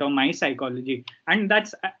about or my psychology. And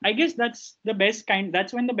I guess that's the best kind.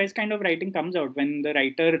 That's when the best kind of writing comes out, when the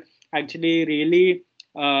writer actually really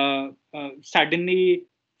suddenly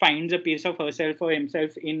finds a piece of herself or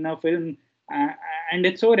himself in a film. uh, and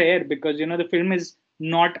it's so rare because the film is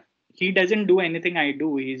not, he doesn't do anything I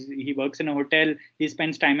do. He works in a hotel, he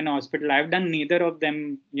spends time in a hospital. I've done neither of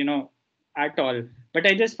them, at all. But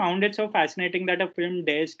I just found it so fascinating that a film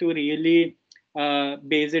dares to really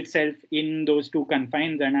base itself in those two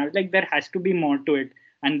confines. And I was like, there has to be more to it.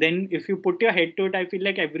 And then if you put your head to it, I feel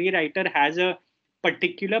like every writer has a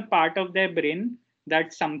particular part of their brain,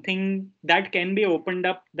 that's something that can be opened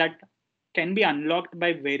up, that can be unlocked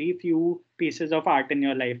by very few pieces of art in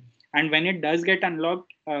your life. And when it does get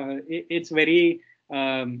unlocked, it's very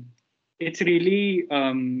it's really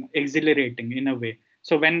exhilarating in a way.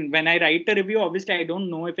 So when I write a review, obviously I don't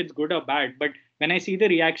know if it's good or bad, but when I see the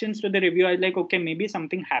reactions to the review, I was like, okay, maybe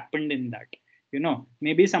something happened in that.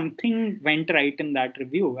 Maybe something went right in that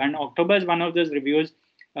review. And October is one of those reviews.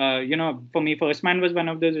 For me, First Man was one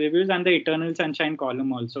of those reviews, and the Eternal Sunshine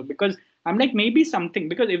column also, because I'm like, maybe something,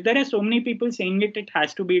 because if there are so many people saying it, it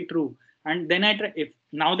has to be true. And then I try, if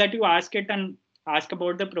now that you ask it and ask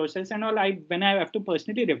about the process and all, when I have to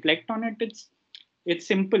personally reflect on it, it's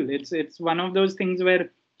simple. It's one of those things where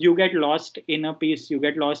you get lost in a piece, you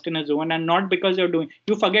get lost in a zone, and not because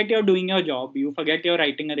you forget you're doing your job, you forget you're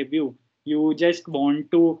writing a review. You just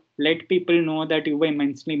want to let people know that you were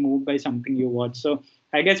immensely moved by something you watched. So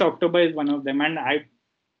I guess October is one of them, and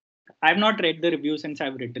I've not read the review since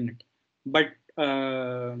I've written it, but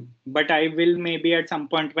uh, but I will maybe at some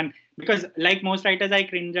point, when, because like most writers, I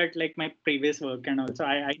cringe at like my previous work, and also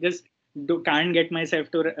I just can't get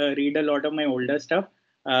myself to read a lot of my older stuff.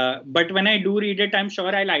 But when I do read it, I'm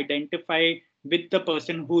sure I'll identify with the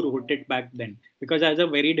person who wrote it back then, because I was a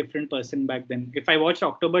very different person back then. If I watched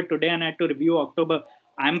October today and I had to review October,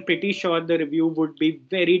 I'm pretty sure the review would be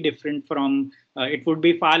very different from. It would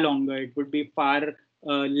be far longer. It would be far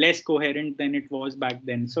less coherent than it was back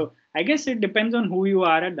then. So I guess it depends on who you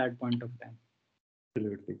are at that point of time.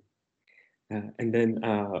 Absolutely. And then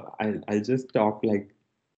I'll just talk like,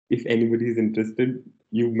 if anybody is interested,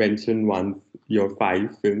 you mentioned once your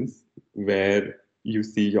 5 films where you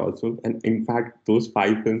see yourself. And in fact, those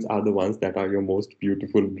 5 films are the ones that are your most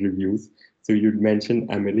beautiful reviews. So you'd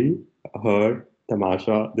mentioned Emily, Her,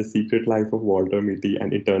 Tamasha, The Secret Life of Walter Mitty,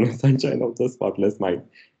 and Eternal Sunshine of the Spotless Mind.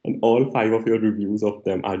 And all 5 of your reviews of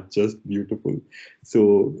them are just beautiful.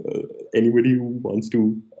 So anybody who wants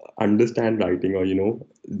to understand writing, or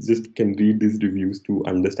just can read these reviews to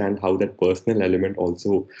understand how that personal element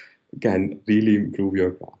also can really improve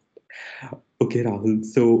your craft. Okay, Rahul.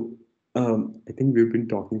 So I think we've been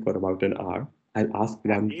talking for about an hour. I'll ask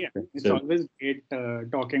one Yeah, it's question. always great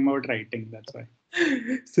talking about writing. That's why.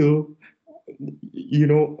 So,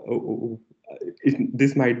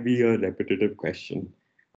 this might be a repetitive question.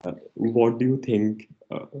 What do you think?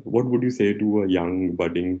 What would you say to a young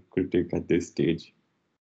budding critic at this stage?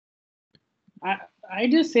 I, I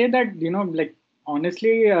just say that, like,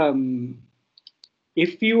 honestly,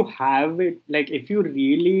 if you have it, like, if you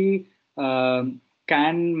really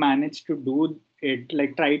can manage to do it,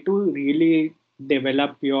 like, try to really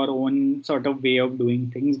develop your own sort of way of doing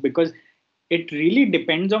things, because it really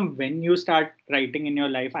depends on when you start writing in your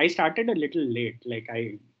life. I started a little late, like,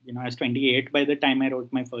 I was 28 by the time I wrote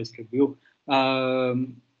my first review.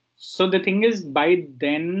 So the thing is, by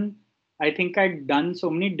then I think I'd done so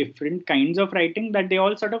many different kinds of writing that they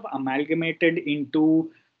all sort of amalgamated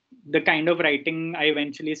into the kind of writing I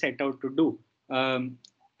eventually set out to do. And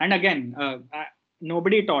again,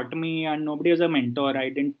 nobody taught me, and nobody was a mentor. I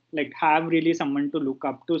didn't like have really someone to look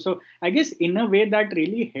up to. So I guess in a way that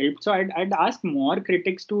really helped. So I'd ask more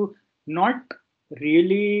critics to not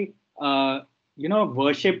really,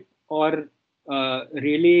 worship or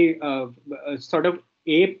really sort of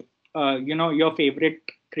ape your favorite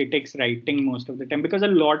critics writing most of the time, because a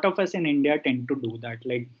lot of us in India tend to do that.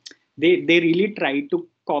 Like they really try to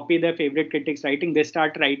copy their favorite critics writing. They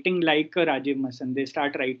start writing like a Rajiv Masan. They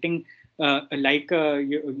start writing like a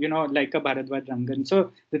like a Bharadwaj Rangan.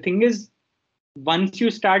 So the thing is, once you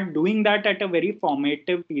start doing that at a very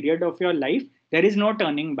formative period of your life, there is no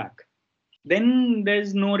turning back. Then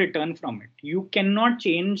there's no return from it. You cannot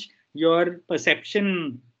change your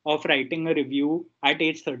perception of writing a review at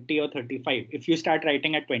age 30 or 35 if you start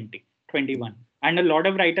writing at 20, 21. And a lot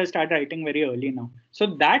of writers start writing very early now. So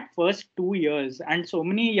that first 2 years, and so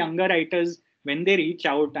many younger writers, when they reach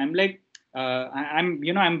out, I'm like,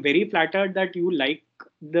 I'm very flattered that you like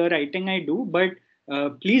the writing I do, but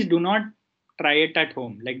please do not try it at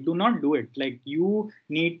home. Like, do not do it. Like, you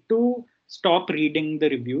need to stop reading the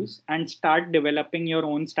reviews and start developing your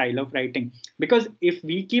own style of writing. Because if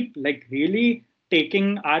we keep like really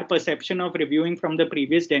taking our perception of reviewing from the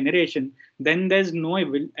previous generation, then there's no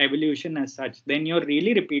evolution as such. Then you're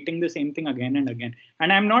really repeating the same thing again and again.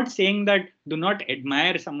 And I'm not saying that do not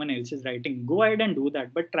admire someone else's writing. Go ahead and do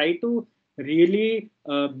that, but try to really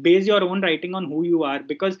base your own writing on who you are,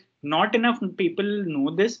 because not enough people know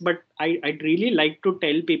this. But I'd really like to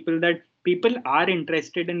tell people that people are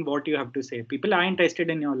interested in what you have to say. People are interested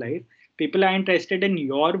in your life. People are interested in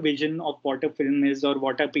your vision of what a film is or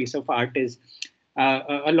what a piece of art is.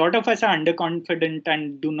 A lot of us are underconfident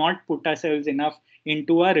and do not put ourselves enough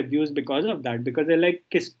into our reviews because of that, because they're like,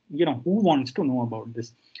 who wants to know about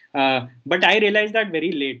this? But I realized that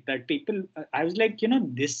very late, that people, I was like,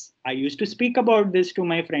 this, I used to speak about this to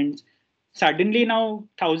my friends. Suddenly now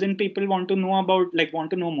 1,000 people want to know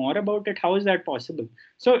more about it. How is that possible?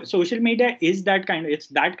 So social media is it's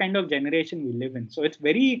that kind of generation we live in. So it's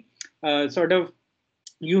very sort of,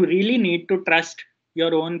 you really need to trust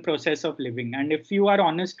your own process of living. And if you are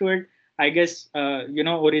honest to it, I guess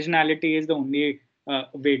originality is the only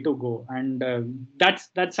way to go. And that's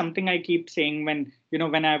something I keep saying when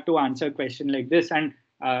I have to answer a question like this. And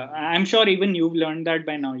I'm sure even you've learned that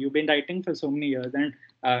by now. You've been writing for so many years,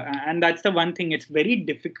 and that's the one thing. It's very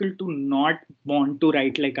difficult to not want to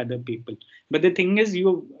write like other people. But the thing is,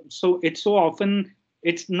 it's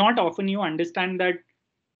not often you understand that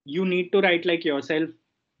you need to write like yourself,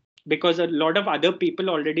 because a lot of other people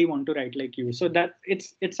already want to write like you. So that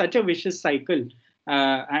it's such a vicious cycle.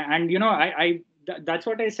 And that's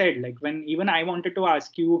what I said. Like, when even I wanted to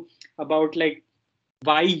ask you about like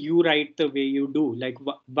why you write the way you do, like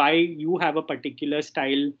why you have a particular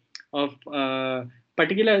style of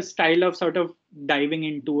sort of diving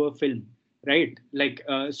into a film, right? Like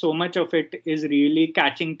so much of it is really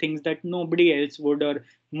catching things that nobody else would, or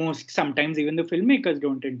most sometimes even the filmmakers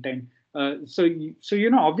don't intend. So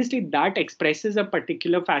obviously that expresses a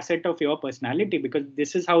particular facet of your personality, because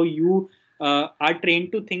this is how you are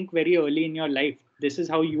trained to think very early in your life. This is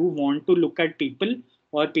how you want to look at people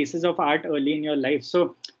or pieces of art early in your life.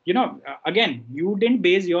 So again, you didn't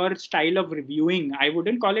base your style of reviewing, I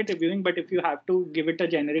wouldn't call it reviewing, but if you have to give it a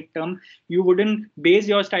generic term, you wouldn't base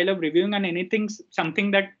your style of reviewing on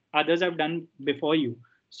something that others have done before you.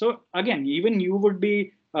 So again, even you would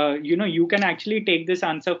be you can actually take this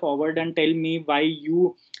answer forward and tell me why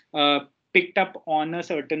you picked up on a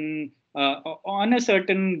certain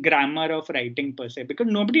grammar of writing per se, because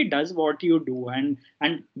nobody does what you do. And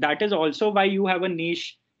that is also why you have a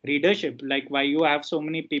niche readership, like why you have so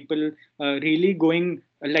many people really going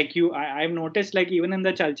like you. I've noticed, like, even in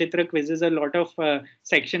the Chalchitra quizzes, a lot of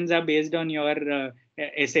sections are based on your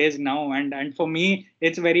essays now. And for me,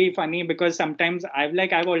 it's very funny, because sometimes I've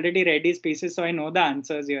already read these pieces, so I know the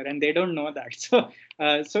answers here, and they don't know that.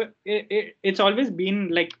 It's always been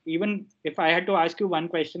like, even if I had to ask you one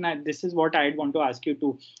question, this is what I'd want to ask you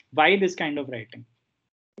too: why this kind of writing?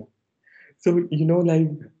 So, like,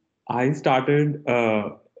 I started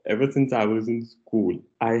ever since I was in school.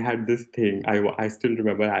 I had this thing. I still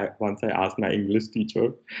remember, once I asked my English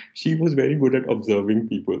teacher, she was very good at observing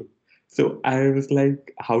people. So I was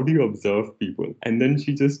like, how do you observe people? And then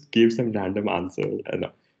she just gave some random answer.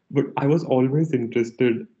 But I was always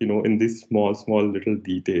interested, in these small, small little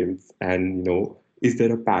details. And, is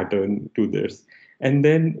there a pattern to this? And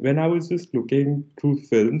then when I was just looking through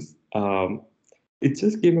films, it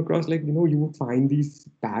just came across like, you would find these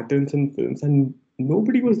patterns in films and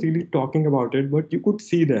nobody was really talking about it, but you could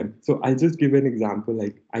see them. So I'll just give an example.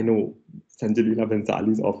 Like, I know Sanjay Leela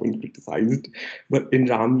Bhansali is often criticized, but in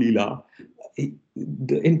Ram Leela,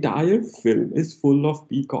 the entire film is full of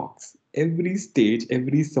peacocks. Every stage,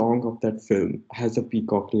 every song of that film has a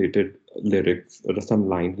peacock related lyrics or some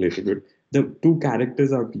line related to it. The two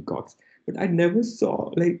characters are peacocks. But I never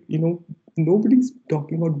saw, like, nobody's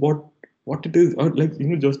talking about what what it is, or like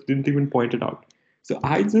just didn't even point it out. So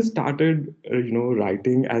I just started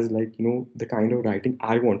writing as like the kind of writing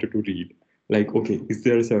I wanted to read. Like, okay, is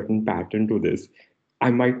there a certain pattern to this?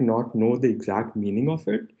 I might not know the exact meaning of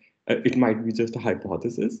it. It might be just a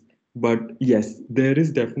hypothesis, but yes, there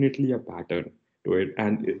is definitely a pattern to it,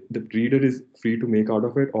 and the reader is free to make out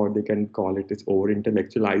of it, or they can call it it's over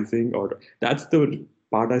intellectualizing, or that's the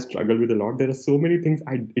part I struggle with a lot. There are so many things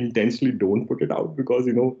I intentionally don't put it out because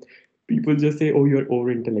people just say, "Oh, you're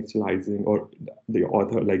over intellectualizing," or the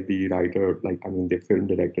author, like the writer, like I mean, the film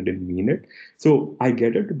director didn't mean it. So I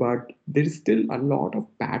get it, but there is still a lot of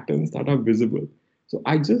patterns that are visible. So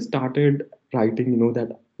I just started writing,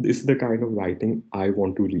 that this is the kind of writing I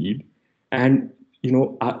want to read. And,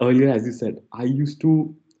 earlier, as you said, I used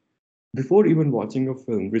to, before even watching a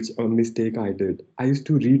film, which a mistake I did, I used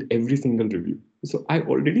to read every single review. So I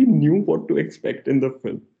already knew what to expect in the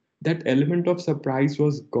film. That element of surprise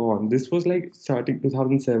was gone. This was like starting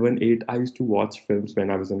 2007, 8. I used to watch films when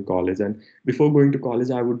I was in college. And before going to college,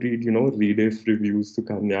 I would read, Rediff reviews,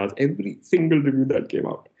 Sukanyas, every single review that came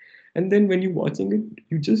out. And then when you're watching it,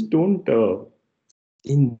 you just don't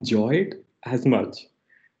enjoy it as much.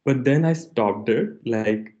 But then I stopped it,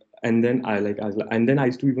 like, and then and then I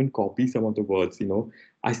used to even copy some of the words.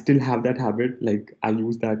 I still have that habit. Like, I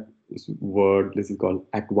use that word, this is called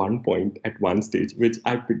at one point, at one stage, which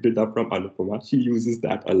I picked it up from Anupama. She uses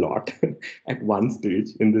that a lot at one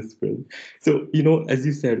stage in this film. So, as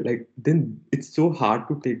you said, like, then it's so hard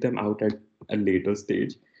to take them out at a later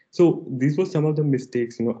stage. So these were some of the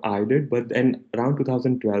mistakes, I did. But then around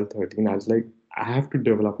 2012, 13, I was like, I have to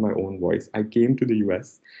develop my own voice. I came to the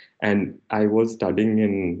US and I was studying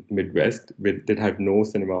in Midwest with that had no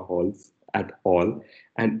cinema halls at all,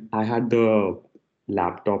 and I had the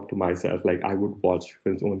laptop to myself. Like, I would watch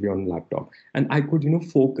films only on laptop, and I could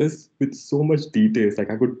focus with so much details.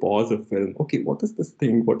 Like, I could pause a film. Okay, what is this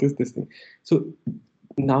thing? What is this thing? So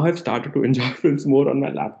now I've started to enjoy films more on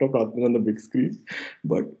my laptop rather than on the big screen.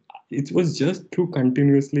 But it was just through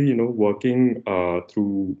continuously, working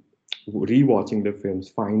through rewatching the films,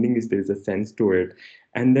 finding is there's a sense to it,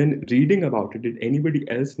 and then reading about it. Did anybody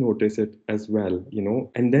else notice it as well?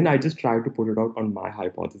 And then I just tried to put it out on my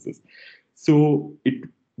hypothesis. So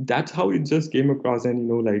that's how it just came across, and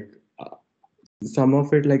like some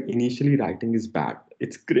of it, like, initially writing is bad,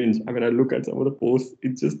 it's cringe. I mean, I look at some of the posts,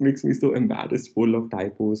 it just makes me so embarrassed, full of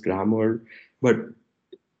typos, grammar. But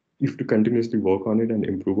you have to continuously work on it and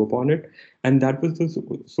improve upon it. And that was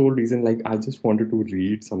the sole reason, like, I just wanted to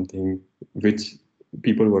read something which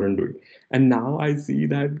people weren't doing. And now I see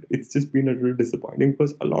that it's just been a little disappointing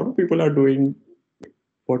because a lot of people are doing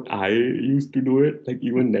what I used to do it, like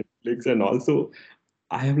even Netflix. And also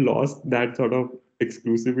I have lost that sort of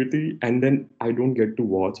exclusivity, and then I don't get to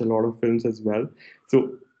watch a lot of films as well.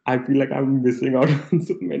 So I feel like I'm missing out on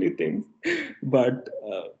so many things. But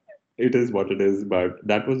it is what it is. But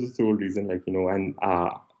that was the sole reason, like, and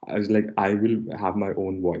I was like, I will have my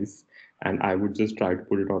own voice, and I would just try to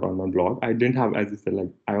put it out on my blog. I didn't have, as I said,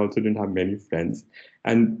 like, I also didn't have many friends,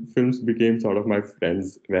 and films became sort of my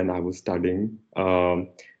friends when I was studying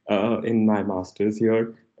in my master's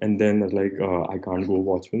here. And then I was like, I can't go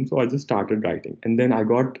watch film, so I just started writing. And then I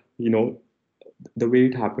got, the way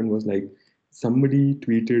it happened was like somebody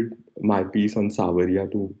tweeted my piece on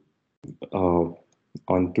Savaria to uh,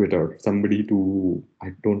 on Twitter, somebody to,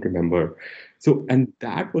 I don't remember. So, and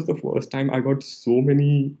that was the first time I got so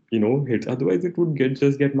many, hits. Otherwise, it would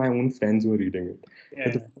just get my own friends who were reading it.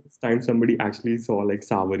 But the Yeah. first time somebody actually saw like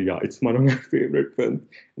Savaria, it's one of my favorite films.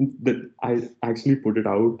 And that I actually put it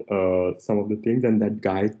out, some of the things, and that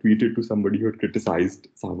guy tweeted to somebody who had criticized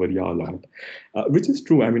Savaria a lot, which is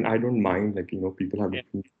true. I mean, I don't mind, like, people have Yeah.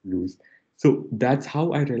 different views. So that's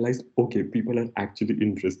how I realized, okay, people are actually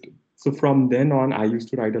interested. So from then on, I used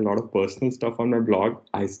to write a lot of personal stuff on my blog.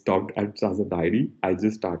 I stopped as a diary. I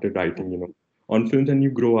just started writing, on films. And you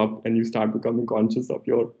grow up and you start becoming conscious of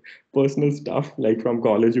your personal stuff. Like, from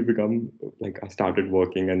college, you become like, I started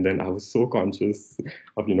working, and then I was so conscious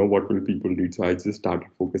of, what will people read. So I just started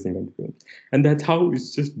focusing on films, and that's how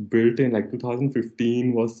it's just built in. Like,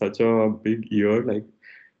 2015 was such a big year.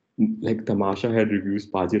 Like Tamasha had reviews,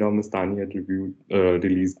 Pajirao Mastani had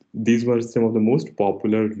released. These were some of the most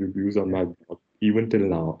popular reviews on my blog, even till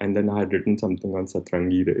now. And then I had written something on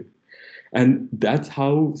Satrangi Re. And that's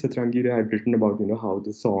how Satrangi Re I had written about, how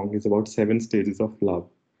the song is about 7 stages of love,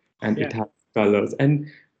 and Yeah. it has colors. And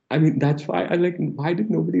I mean, that's why I like, why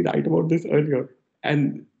did nobody write about this earlier?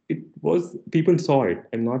 And it was, people saw it.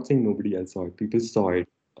 I'm not saying nobody else saw it. People saw it.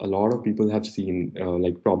 A lot of people have seen,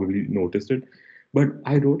 like, probably noticed it. But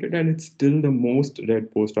I wrote it and it's still the most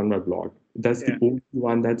read post on my blog. That's the Yeah. only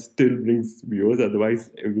one that still brings viewers.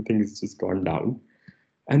 Otherwise, everything is just gone down.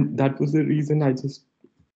 And that was the reason I just,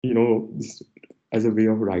 just as a way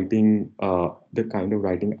of writing the kind of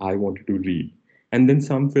writing I wanted to read. And then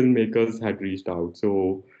some filmmakers had reached out.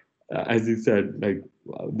 So, as you said, like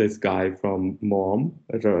this guy from Mom,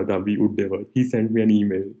 Ravi Uddevar, he sent me an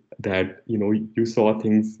email that, you saw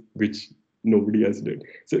things which nobody else did.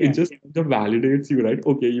 So it Yeah. just kind of validates you, right?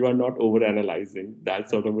 Okay, you are not over analyzing that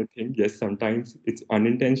sort of a thing. Yes, sometimes it's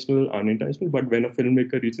unintentional, but when a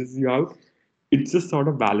filmmaker reaches you out, it just sort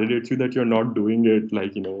of validates you that you're not doing it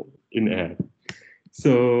like in air.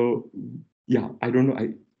 So yeah, I don't know,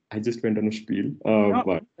 I just went on a spiel, No,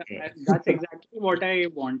 but that's exactly what I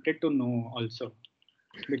wanted to know also.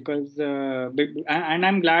 Because and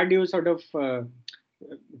I'm glad you sort of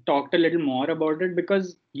talked a little more about it,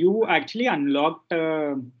 because you actually unlocked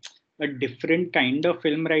a different kind of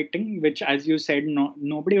film writing, which, as you said,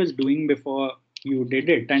 nobody was doing before you did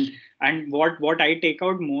it. And what I take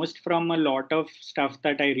out most from a lot of stuff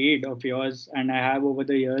that I read of yours and I have over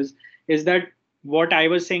the years is that what I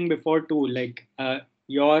was saying before too, like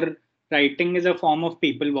your writing is a form of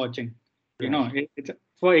people watching. right, It's,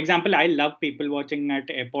 for example, I love people watching at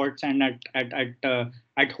airports and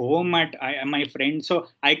at home, my friends. So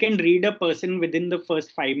I can read a person within the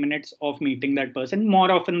first 5 minutes of meeting that person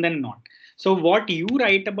more often than not. So what you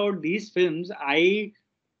write about these films, I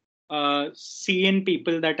see in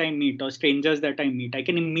people that I meet or strangers that I meet. I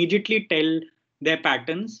can immediately tell their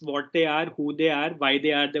patterns, what they are, who they are, why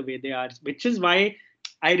they are the way they are, which is why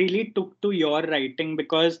I really took to your writing,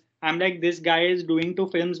 because I'm like, this guy is doing to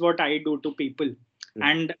films what I do to people.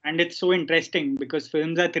 right. And it's so interesting because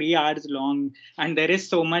films are 3 hours long and there is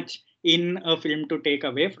so much in a film to take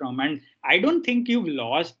away from. And I don't think you've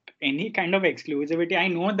lost any kind of exclusivity. I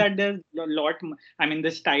know that there's a lot. I mean,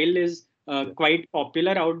 the style is quite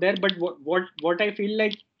popular out there, but what I feel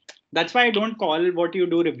like, that's why I don't call what you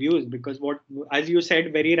do reviews, because what, as you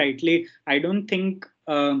said very rightly, I don't think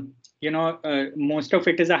most of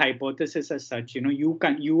it is a hypothesis as such.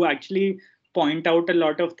 You actually point out a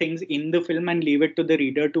lot of things in the film and leave it to the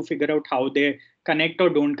reader to figure out how they connect or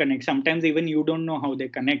don't connect. Sometimes even you don't know how they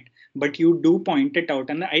connect, but you do point it out.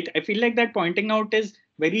 And I feel like that pointing out is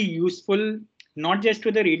very useful, not just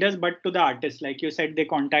to the readers but to the artists. Like you said, they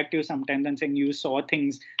contact you sometimes and saying you saw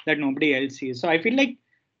things that nobody else sees. So I feel like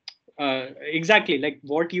exactly, like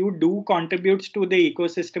what you do contributes to the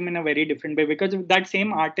ecosystem in a very different way, because that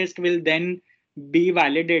same artist will then be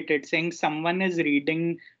validated, saying someone is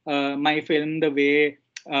reading my film the way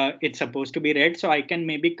it's supposed to be read, so I can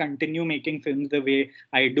maybe continue making films the way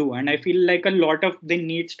I do. And I feel like a lot of there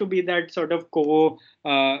needs to be that sort of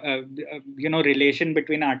relation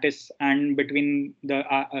between artists and between the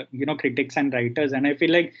critics and writers. And I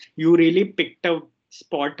feel like you really picked a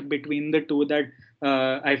spot between the two that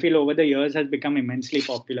I feel over the years has become immensely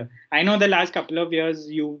popular. I know the last couple of years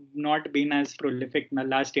you've not been as prolific in the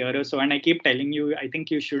last year or so, and I keep telling you, I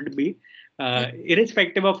think you should be,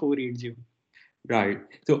 irrespective of who reads you. Right.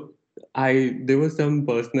 So there was some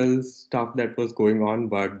personal stuff that was going on,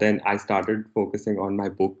 but then I started focusing on my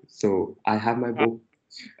book. So I have my Uh, book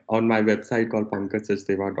on my website called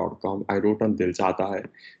pankajsachdeva.com. I wrote on Dil Chahta Hai.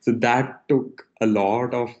 So that took a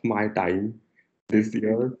lot of my time this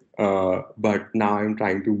year. But now I'm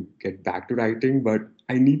trying to get back to writing, but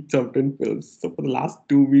I need certain films. So for the last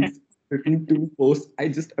 2 weeks, written 2 posts, I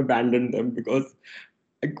just abandoned them because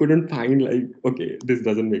I couldn't find, like, okay, this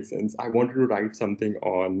doesn't make sense. I wanted to write something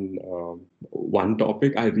on one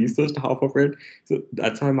topic. I researched half of it. So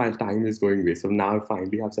that's why my time is going waste. So now I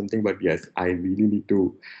finally have something. But yes, I really need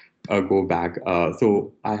to go back.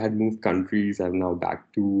 So I had moved countries. I'm now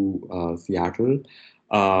back to Seattle.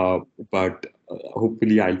 Uh, but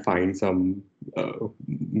hopefully I'll find some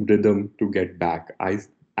rhythm to get back.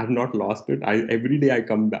 I've not lost it. I Every day I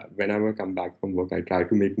come back. Whenever I come back from work, I try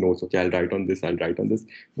to make notes. Okay, I'll write on this. I'll write on this.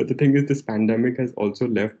 But the thing is, this pandemic has also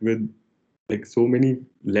left with like so many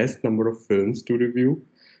less number of films to review.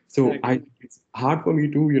 So exactly. it's hard for me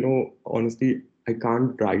to, honestly, I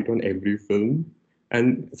can't write on every film.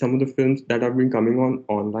 And some of the films that have been coming on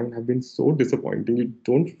online have been so disappointing. You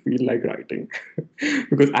don't feel like writing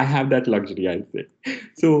because I have that luxury, I'll say.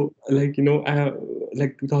 So, like,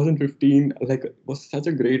 like 2015, like, was such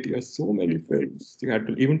a great year. So many films. You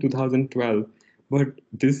had even 2012. But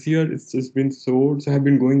this year, it's just been so I've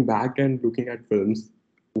been going back and looking at films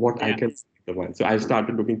what I Yeah. can see the one. So I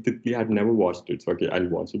started looking Titli. I'd never watched it. So okay, I'll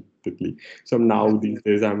watch it Titli. So now these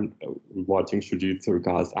days I'm watching Shujit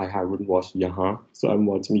Surkas. I haven't watched Yahan, so I'm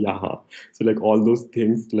watching Yahan. So like all those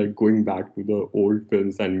things, like going back to the old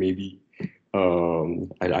films and maybe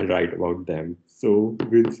I'll write about them. So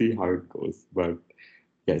we'll see how it goes. But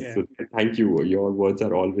yes, Yeah. so thank you. Your words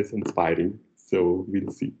are always inspiring. So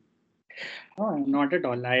we'll see. Oh, not at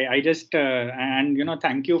all. I just, and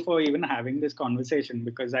thank you for even having this conversation,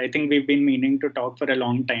 because I think we've been meaning to talk for a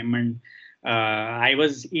long time. And I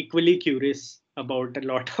was equally curious about a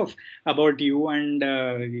lot of, about you. And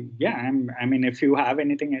yeah, I mean, if you have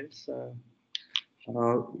anything else.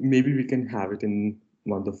 Maybe we can have it in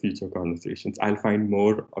one of the future conversations. I'll find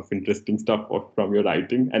more of interesting stuff from your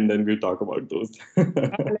writing, and then we'll talk about those.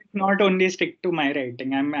 Let's not only stick to my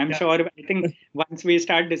writing. I'm Yeah. sure. I think once we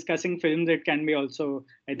start discussing films, it can be also,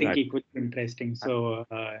 I think, Right. equally interesting. So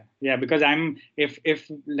yeah, because I'm if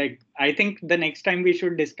like I think the next time we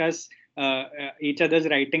should discuss each other's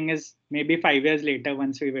writing is maybe 5 years later,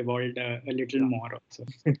 once we've evolved a little more also.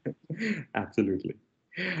 Absolutely.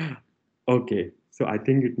 Okay, so I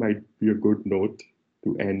think it might be a good note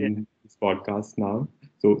to Yeah. end this podcast now.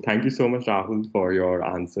 So thank you so much, Rahul, for your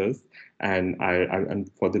answers, and and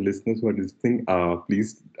for the listeners who are listening,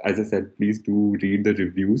 please, as I said, please do read the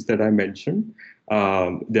reviews that I mentioned.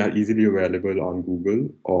 They are easily available on Google,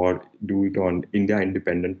 or do it on India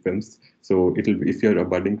Independent Films. So it'll, if you're a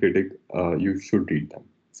budding critic, you should read them.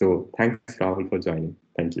 So thanks, Rahul, for joining.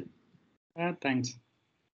 Thank you. Thanks.